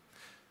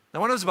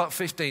 Now, when I was about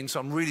 15, so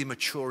I'm really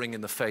maturing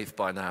in the faith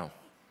by now,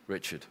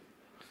 Richard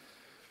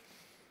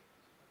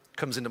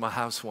comes into my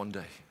house one day.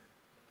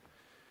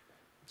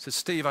 He says,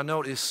 Steve, I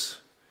notice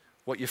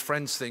what your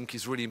friends think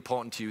is really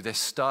important to you. They're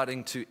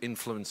starting to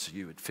influence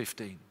you at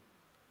 15.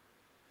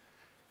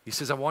 He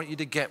says, I want you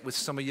to get with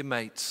some of your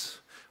mates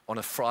on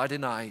a Friday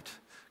night,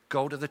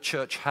 go to the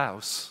church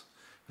house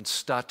and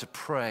start to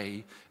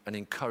pray and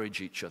encourage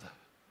each other.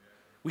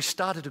 We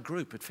started a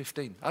group at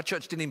 15. Our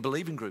church didn't even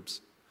believe in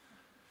groups,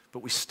 but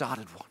we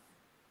started one.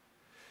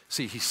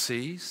 See, he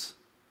sees,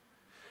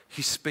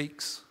 he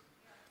speaks.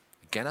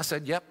 Again, I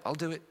said, yep, I'll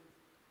do it.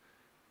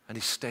 And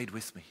he stayed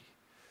with me.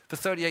 For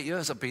 38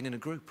 years, I've been in a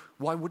group.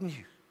 Why wouldn't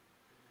you?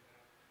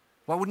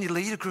 Why wouldn't you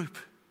lead a group?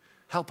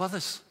 Help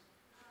others.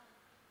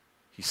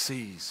 He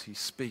sees, he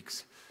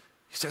speaks.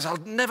 He says, I'll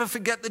never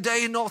forget the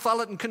day in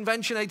Northallerton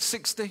Convention, age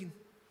 16.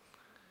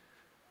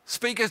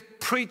 Speaker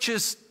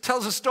preaches,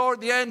 tells a story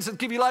at the end, says,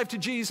 give your life to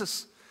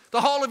Jesus, the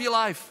whole of your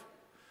life.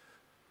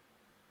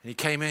 And he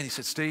came in, he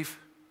said, Steve,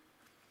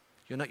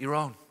 you're not your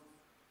own.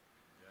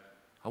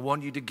 I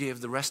want you to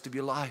give the rest of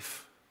your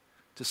life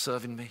to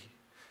serving me.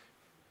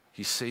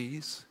 He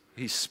sees,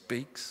 he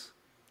speaks.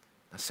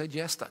 I said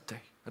yes that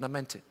day, and I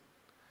meant it.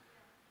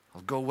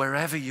 I'll go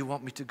wherever you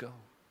want me to go.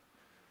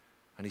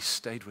 And he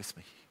stayed with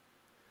me.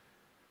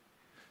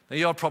 Now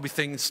you're probably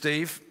thinking,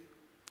 Steve,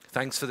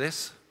 thanks for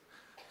this.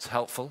 It's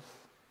helpful.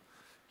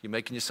 You're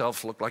making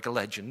yourself look like a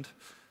legend.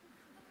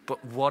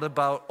 But what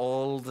about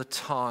all the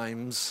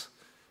times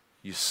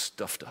you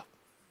stuffed up?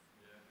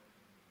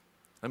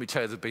 Let me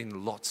tell you, there have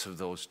been lots of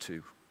those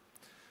too.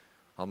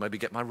 I'll maybe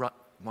get my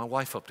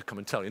wife up to come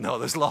and tell you. No,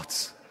 there's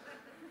lots.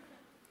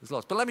 There's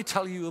lots. But let me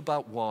tell you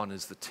about one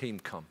as the team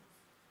come.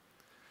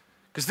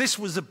 Because this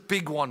was a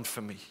big one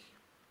for me.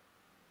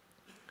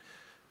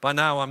 By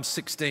now I'm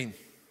 16.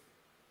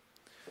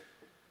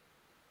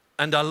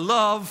 And I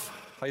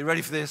love, are you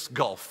ready for this?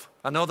 Golf.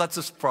 I know that's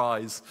a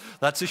surprise.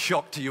 That's a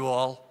shock to you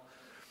all.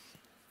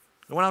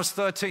 And when I was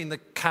 13, the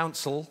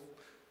council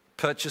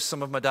purchased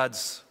some of my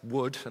dad's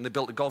wood and they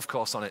built a golf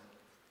course on it.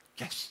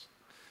 Yes.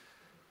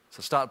 So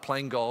I started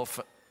playing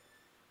golf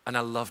and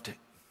I loved it.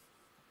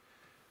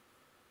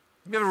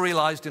 Have you ever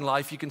realized in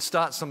life you can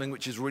start something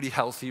which is really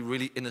healthy,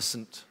 really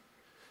innocent,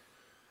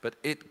 but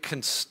it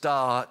can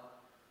start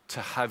to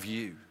have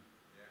you?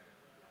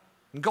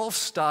 And golf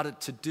started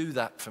to do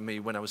that for me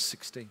when I was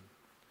 16.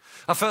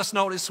 I first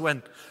noticed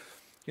when,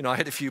 I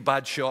hit a few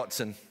bad shots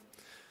and,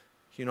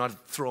 I'd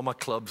throw my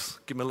clubs,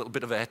 give them a little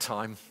bit of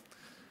airtime.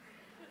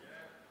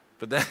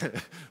 But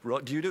then,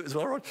 Rod, do you do it as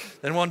well, Rod?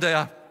 Then one day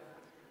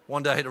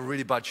I hit a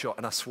really bad shot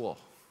and I swore.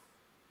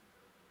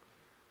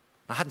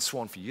 I hadn't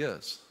sworn for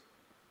years.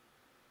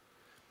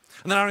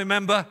 And then I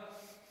remember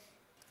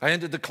I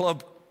entered the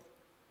club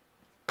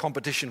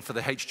competition for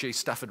the HG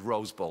Stafford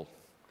Rose Bowl.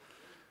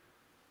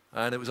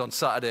 And it was on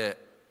Saturday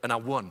and I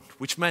won,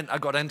 which meant I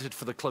got entered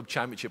for the club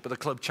championship, but the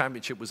club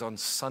championship was on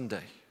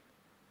Sunday.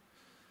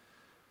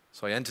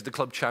 So I entered the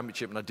club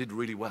championship and I did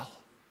really well.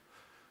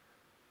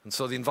 And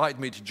so they invited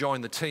me to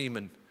join the team,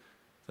 and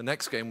the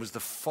next game was the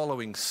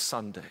following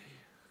Sunday.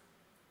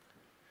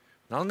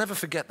 And I'll never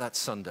forget that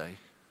Sunday.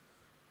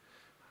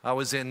 I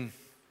was in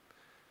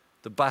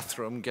the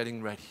bathroom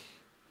getting ready.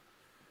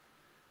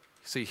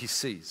 See, he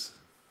sees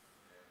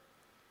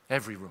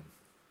every room.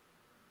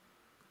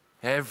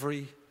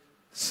 Every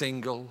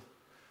single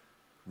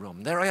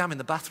room. There I am in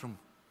the bathroom,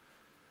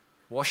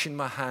 washing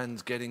my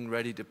hands, getting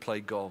ready to play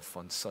golf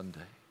on Sunday.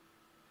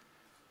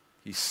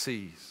 He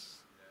sees.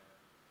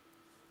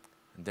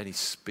 And then he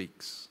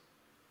speaks.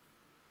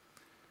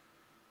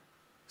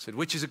 I said,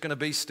 which is it going to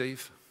be,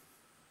 Steve?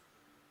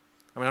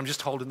 I'm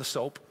just holding the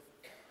soap.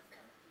 He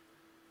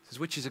says,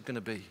 which is it going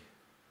to be?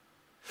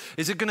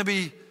 Is it going to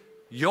be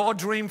your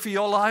dream for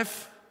your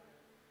life?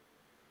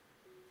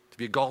 To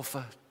be a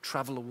golfer,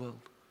 travel the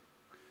world?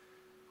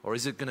 Or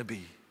is it going to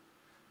be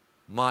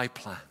my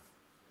plan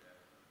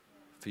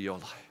for your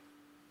life?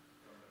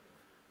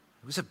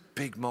 It was a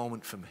big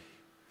moment for me.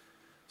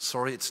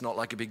 Sorry, it's not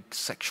like a big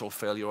sexual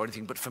failure or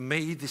anything, but for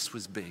me, this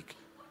was big.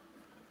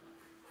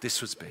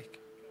 This was big.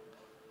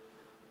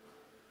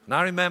 And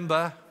I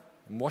remember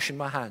I'm washing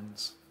my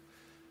hands.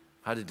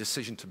 I had a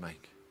decision to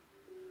make.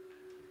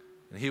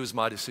 And here was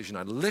my decision.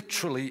 I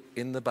literally,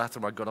 in the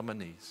bathroom, I got on my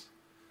knees.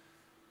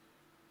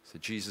 Say,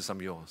 Jesus,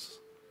 I'm yours.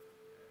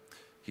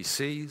 He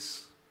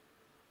sees,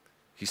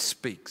 he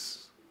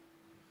speaks,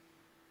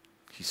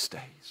 he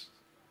stays.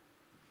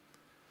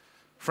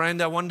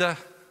 Friend, I wonder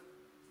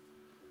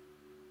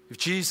if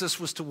Jesus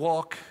was to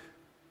walk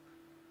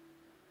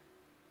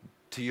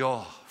to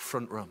your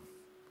front room,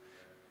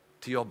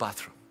 to your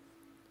bathroom,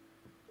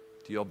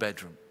 to your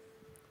bedroom,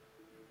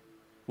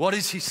 what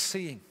is he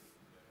seeing?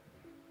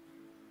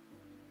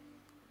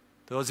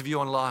 Those of you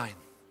online,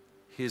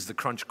 here's the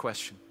crunch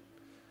question.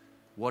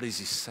 What is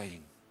he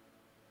saying?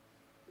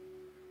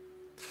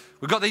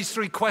 We've got these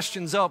 3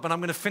 questions up, and I'm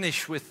going to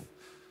finish with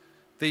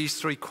these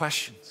 3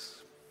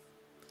 questions.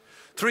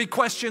 3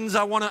 questions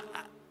I want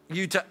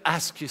you to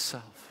ask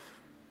yourself.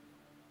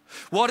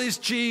 What is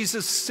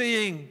Jesus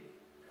seeing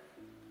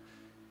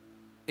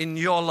in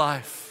your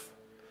life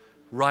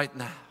right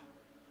now?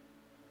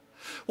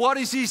 What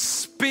is he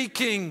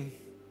speaking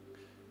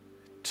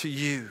to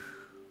you?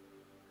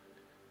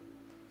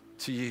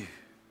 To you.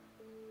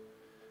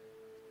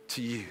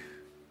 To you.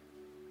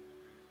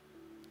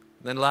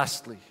 And then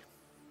lastly,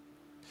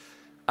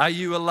 are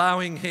you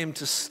allowing him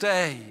to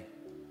stay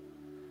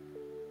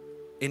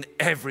in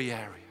every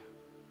area?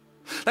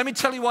 Let me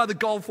tell you why the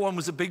golf one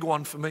was a big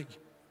one for me.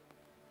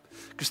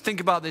 Because think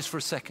about this for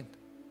a second.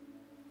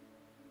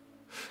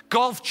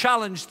 Golf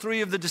challenged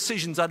 3 of the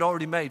decisions I'd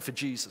already made for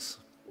Jesus.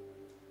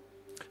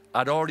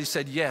 I'd already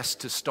said yes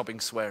to stopping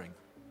swearing,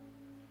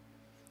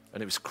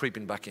 and it was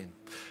creeping back in.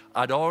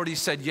 I'd already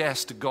said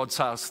yes to God's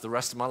house the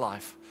rest of my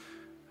life.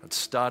 I'd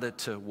started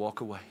to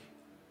walk away.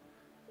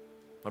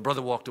 My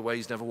brother walked away.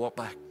 He's never walked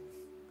back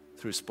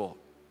through sport.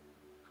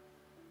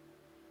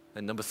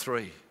 And number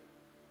 3,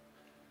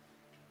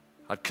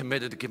 I'd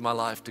committed to give my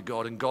life to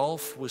God, and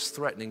golf was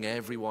threatening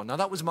everyone. Now,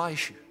 that was my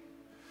issue.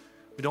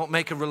 We don't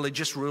make a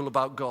religious rule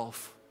about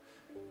golf.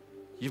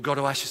 You've got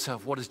to ask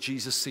yourself, what does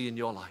Jesus see in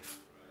your life?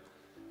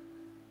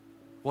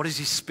 What is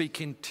he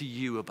speaking to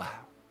you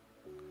about?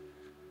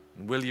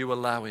 And will you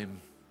allow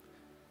him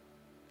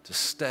to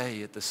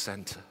stay at the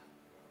center?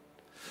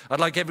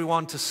 I'd like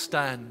everyone to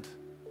stand.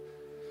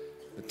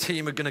 The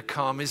team are going to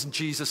come. Isn't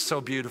Jesus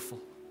so beautiful?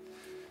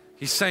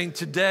 He's saying,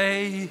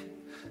 today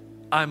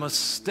I must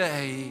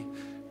stay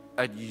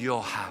at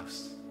your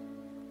house.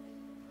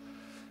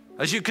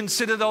 As you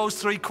consider those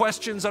 3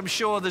 questions, I'm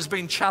sure there's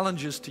been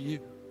challenges to you.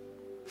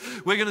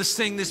 We're going to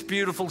sing this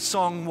beautiful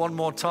song one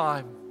more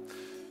time.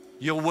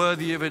 You're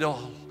worthy of it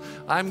all.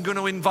 I'm going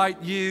to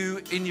invite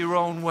you in your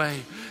own way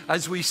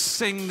as we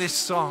sing this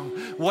song.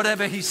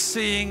 Whatever he's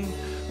seeing,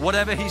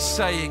 whatever he's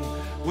saying,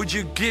 would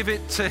you give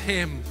it to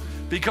him?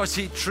 Because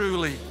he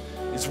truly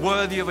is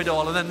worthy of it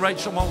all. And then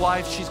Rachel, my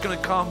wife, she's going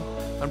to come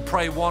and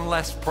pray one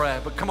last prayer.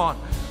 But come on,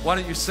 why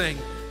don't you sing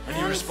and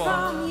you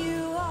respond?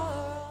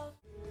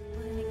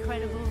 An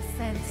incredible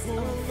sense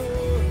of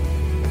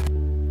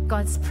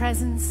God's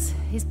presence,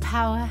 his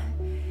power,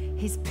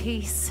 his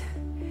peace,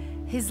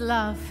 his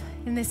love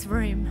in this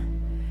room.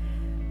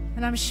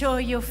 And I'm sure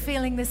you're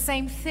feeling the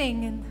same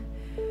thing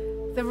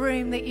in the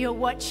room that you're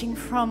watching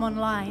from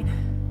online.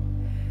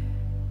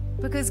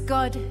 Because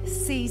God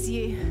sees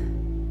you.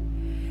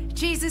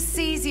 Jesus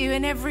sees you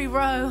in every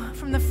row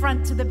from the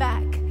front to the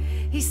back.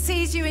 He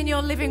sees you in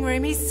your living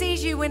room. He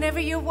sees you whenever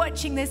you're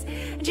watching this.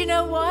 And you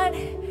know what?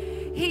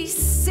 He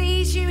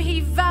sees you. He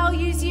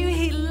values you.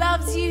 He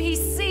loves you. He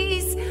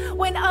sees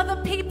when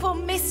other people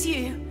miss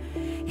you.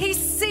 He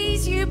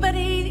sees you, but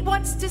he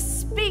wants to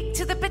speak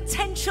to the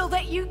potential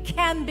that you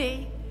can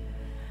be.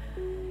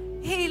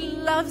 He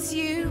loves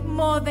you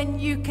more than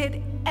you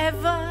could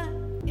ever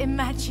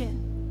imagine.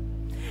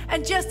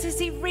 And just as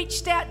he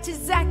reached out to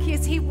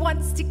Zacchaeus, he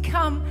wants to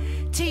come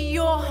to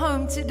your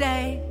home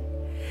today.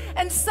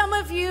 And some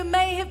of you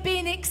may have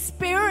been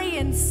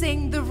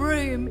experiencing the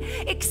room,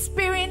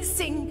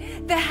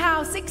 experiencing the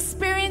house,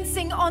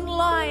 experiencing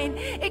online,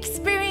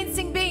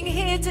 experiencing being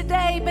here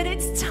today, but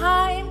it's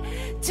time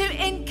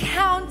to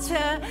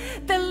encounter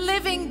the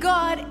living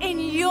God in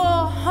your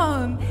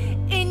home,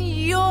 in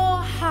your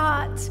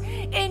heart,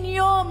 in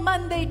your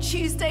Monday,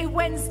 Tuesday,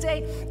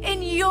 Wednesday,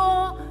 in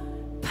your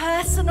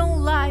personal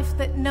life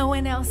that no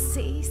one else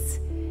sees.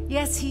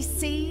 Yes, he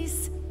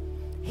sees.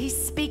 He's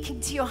speaking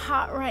to your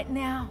heart right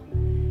now.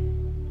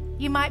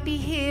 You might be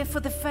here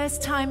for the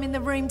first time in the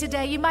room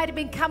today. You might have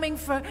been coming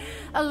for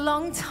a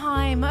long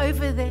time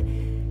over the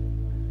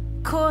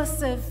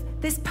course of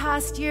this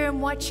past year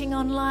and watching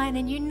online,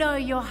 and you know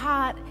your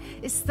heart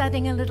is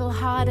thudding a little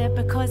harder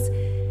because,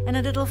 and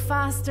a little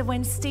faster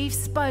when Steve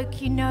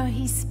spoke, you know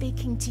he's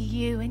speaking to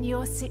you and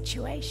your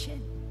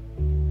situation.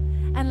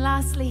 And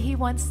lastly, he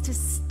wants to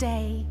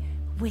stay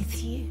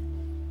with you.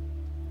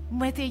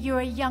 Whether you're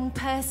a young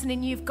person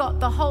and you've got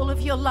the whole of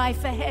your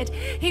life ahead,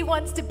 he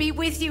wants to be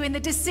with you in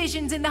the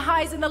decisions, in the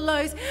highs and the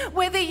lows.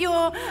 Whether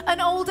you're an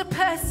older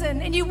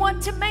person and you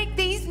want to make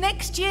these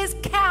next years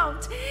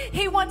count,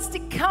 he wants to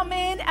come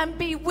in and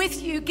be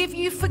with you, give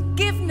you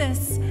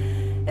forgiveness.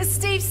 As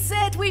Steve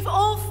said, we've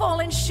all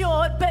fallen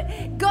short,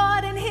 but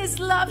God in his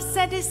love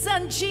sent his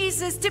son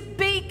Jesus to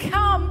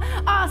become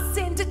our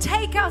sin, to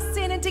take our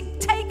sin and to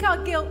take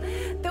our guilt,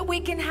 that we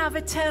can have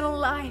eternal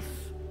life.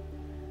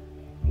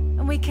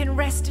 we can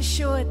rest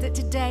assured that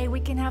today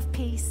we can have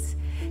peace.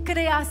 Could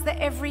I ask that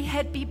every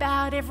head be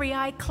bowed, every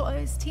eye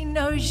closed? He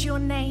knows your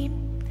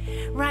name.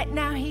 Right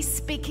now, He's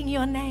speaking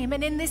your name.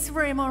 And in this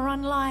room or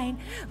online,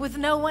 with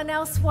no one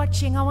else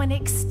watching, I want to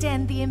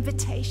extend the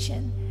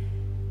invitation.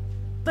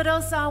 But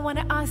also, I want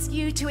to ask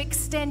you to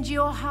extend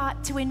your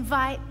heart to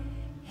invite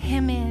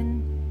Him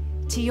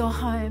in to your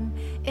home.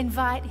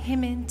 Invite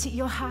Him into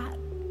your heart.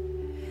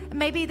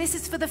 Maybe this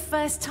is for the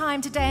first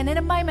time today, and in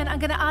a moment I'm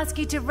going to ask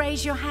you to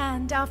raise your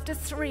hand after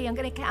 3. I'm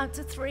going to count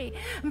to 3.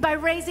 And by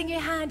raising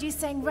your hand, you're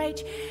saying,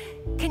 Rach,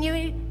 can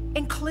you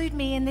include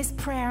me in this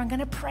prayer? I'm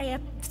going to pray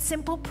a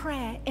simple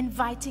prayer,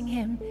 inviting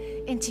Him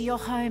into your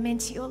home,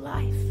 into your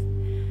life.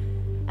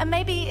 And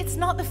maybe it's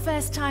not the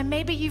first time.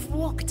 Maybe you've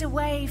walked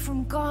away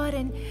from God,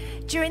 and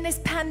during this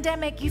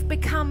pandemic, you've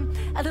become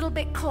a little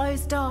bit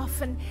closed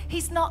off, and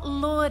He's not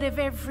Lord of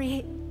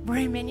every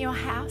room in your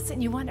house,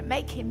 and you want to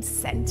make Him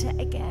center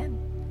again.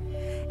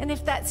 And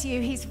if that's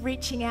you, He's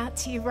reaching out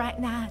to you right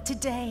now.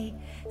 Today,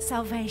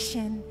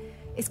 salvation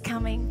is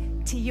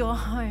coming to your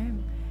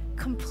home.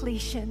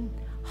 Completion,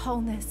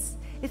 wholeness.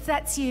 If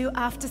that's you,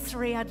 after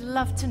 3, I'd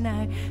love to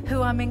know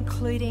who I'm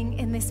including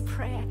in this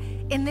prayer.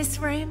 In this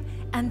room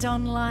and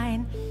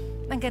online,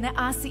 I'm going to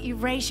ask that you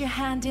raise your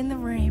hand in the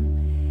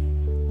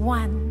room.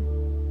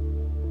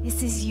 1,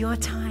 this is your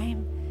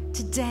time.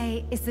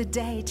 Today is the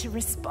day to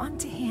respond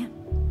to Him.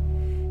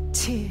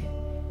 2,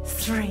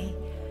 3.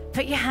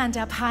 Put your hand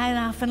up high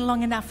enough and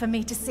long enough for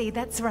me to see.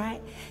 That's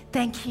right.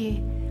 Thank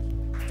you.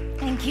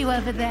 Thank you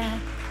over there.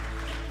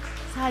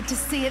 It's hard to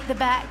see at the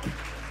back.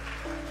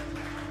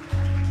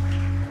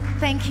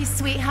 Thank you,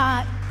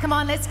 sweetheart. Come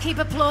on, let's keep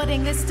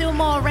applauding. There's still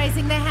more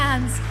raising their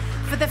hands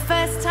for the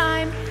first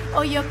time,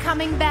 or you're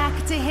coming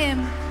back to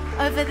Him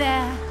over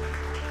there.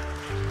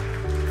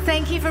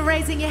 Thank you for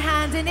raising your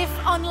hand. And if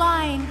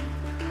online,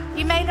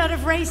 you may not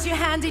have raised your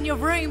hand in your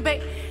room,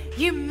 but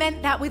you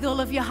meant that with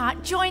all of your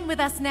heart. Join with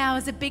us now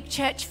as a big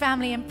church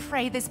family and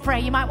pray this prayer.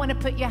 You might want to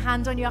put your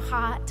hand on your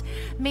heart.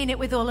 Mean it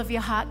with all of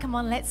your heart. Come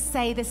on, let's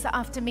say this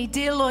after me.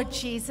 Dear Lord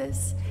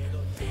Jesus,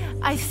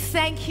 I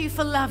thank You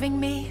for loving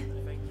me.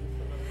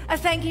 I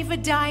thank You for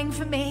dying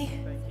for me.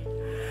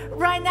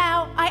 Right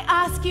now, I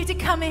ask You to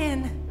come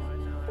in.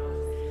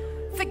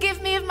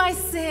 Forgive me of my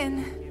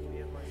sin.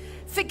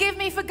 Forgive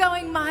me for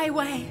going my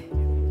way.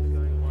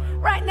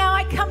 Right now,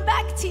 I come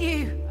back to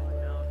You.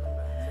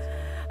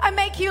 I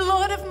make You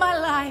Lord of my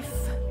life.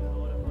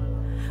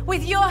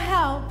 With Your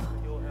help,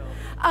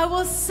 I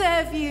will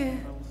serve You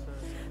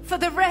for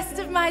the rest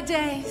of my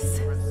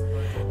days,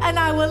 and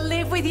I will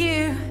live with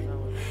You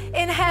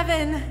in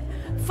heaven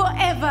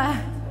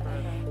forever.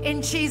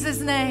 In Jesus'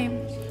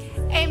 name,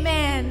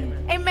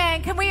 amen.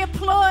 Amen. Can we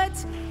applaud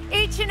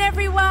each and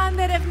every one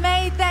that have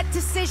made that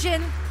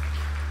decision?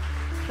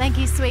 Thank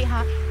you,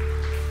 sweetheart.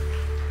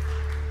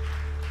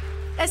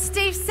 As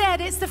Steve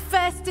said, it's the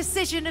first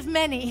decision of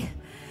many.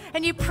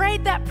 And you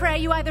prayed that prayer.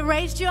 You either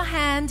raised your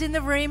hand in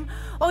the room,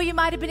 or you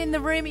might have been in the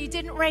room and you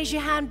didn't raise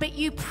your hand, but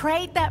you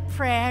prayed that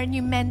prayer and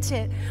you meant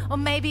it. Or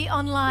maybe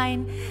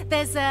online,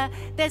 there's a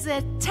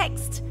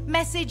text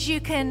message you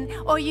can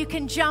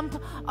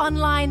jump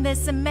online. There's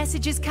some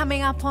messages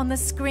coming up on the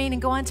screen, and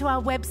go onto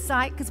our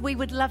website, because we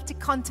would love to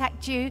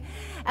contact you.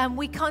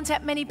 We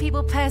contact many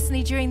people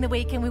personally during the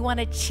week, and we want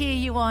to cheer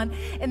you on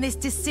in this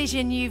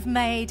decision you've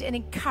made and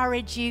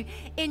encourage you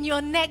in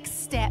your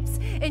next steps,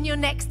 in your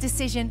next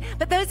decision.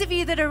 But those of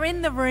you that are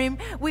in the room,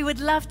 we would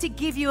love to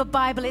give you a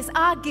Bible. It's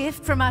our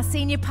gift from our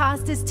senior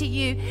pastors to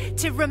you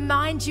to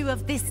remind you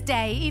of this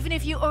day. Even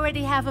if you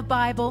already have a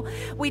Bible,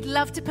 we'd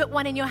love to put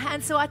one in your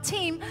hand. So our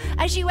team,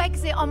 as you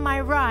exit on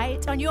my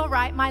right, on your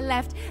right, my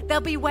left,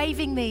 they'll be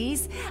waving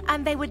these,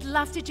 and they would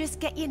love to just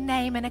get your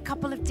name and a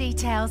couple of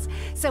details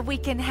so we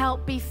can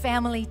help be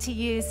family to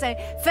you. So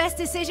first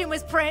decision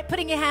was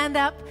putting your hand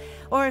up,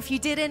 or if you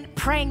didn't,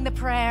 praying the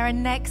prayer,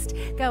 and next,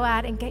 go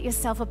out and get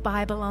yourself a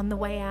Bible on the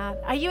way out.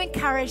 Are you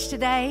encouraged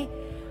today?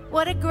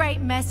 What a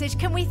great message.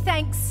 Can we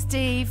thank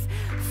Steve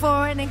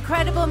for an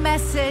incredible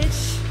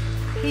message?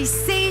 He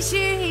sees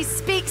you, He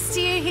speaks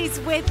to you, He's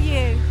with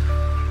you.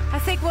 I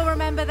think we'll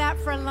remember that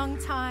for a long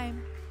time.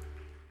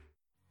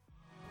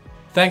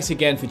 Thanks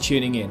again for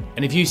tuning in.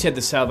 And if you said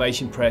the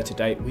salvation prayer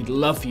today, we'd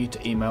love for you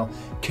to email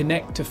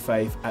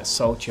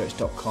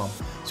connecttofaith@soulchurch.com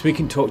so we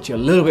can talk to you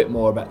a little bit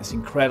more about this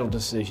incredible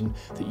decision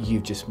that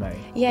you've just made.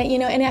 Yeah,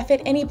 and if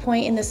at any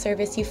point in the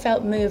service you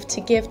felt moved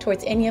to give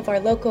towards any of our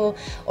local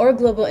or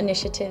global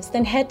initiatives,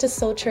 then head to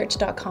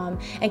soulchurch.com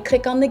and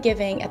click on the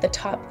giving at the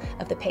top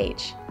of the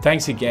page.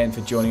 Thanks again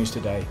for joining us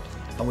today,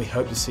 and we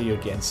hope to see you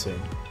again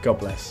soon. God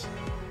bless.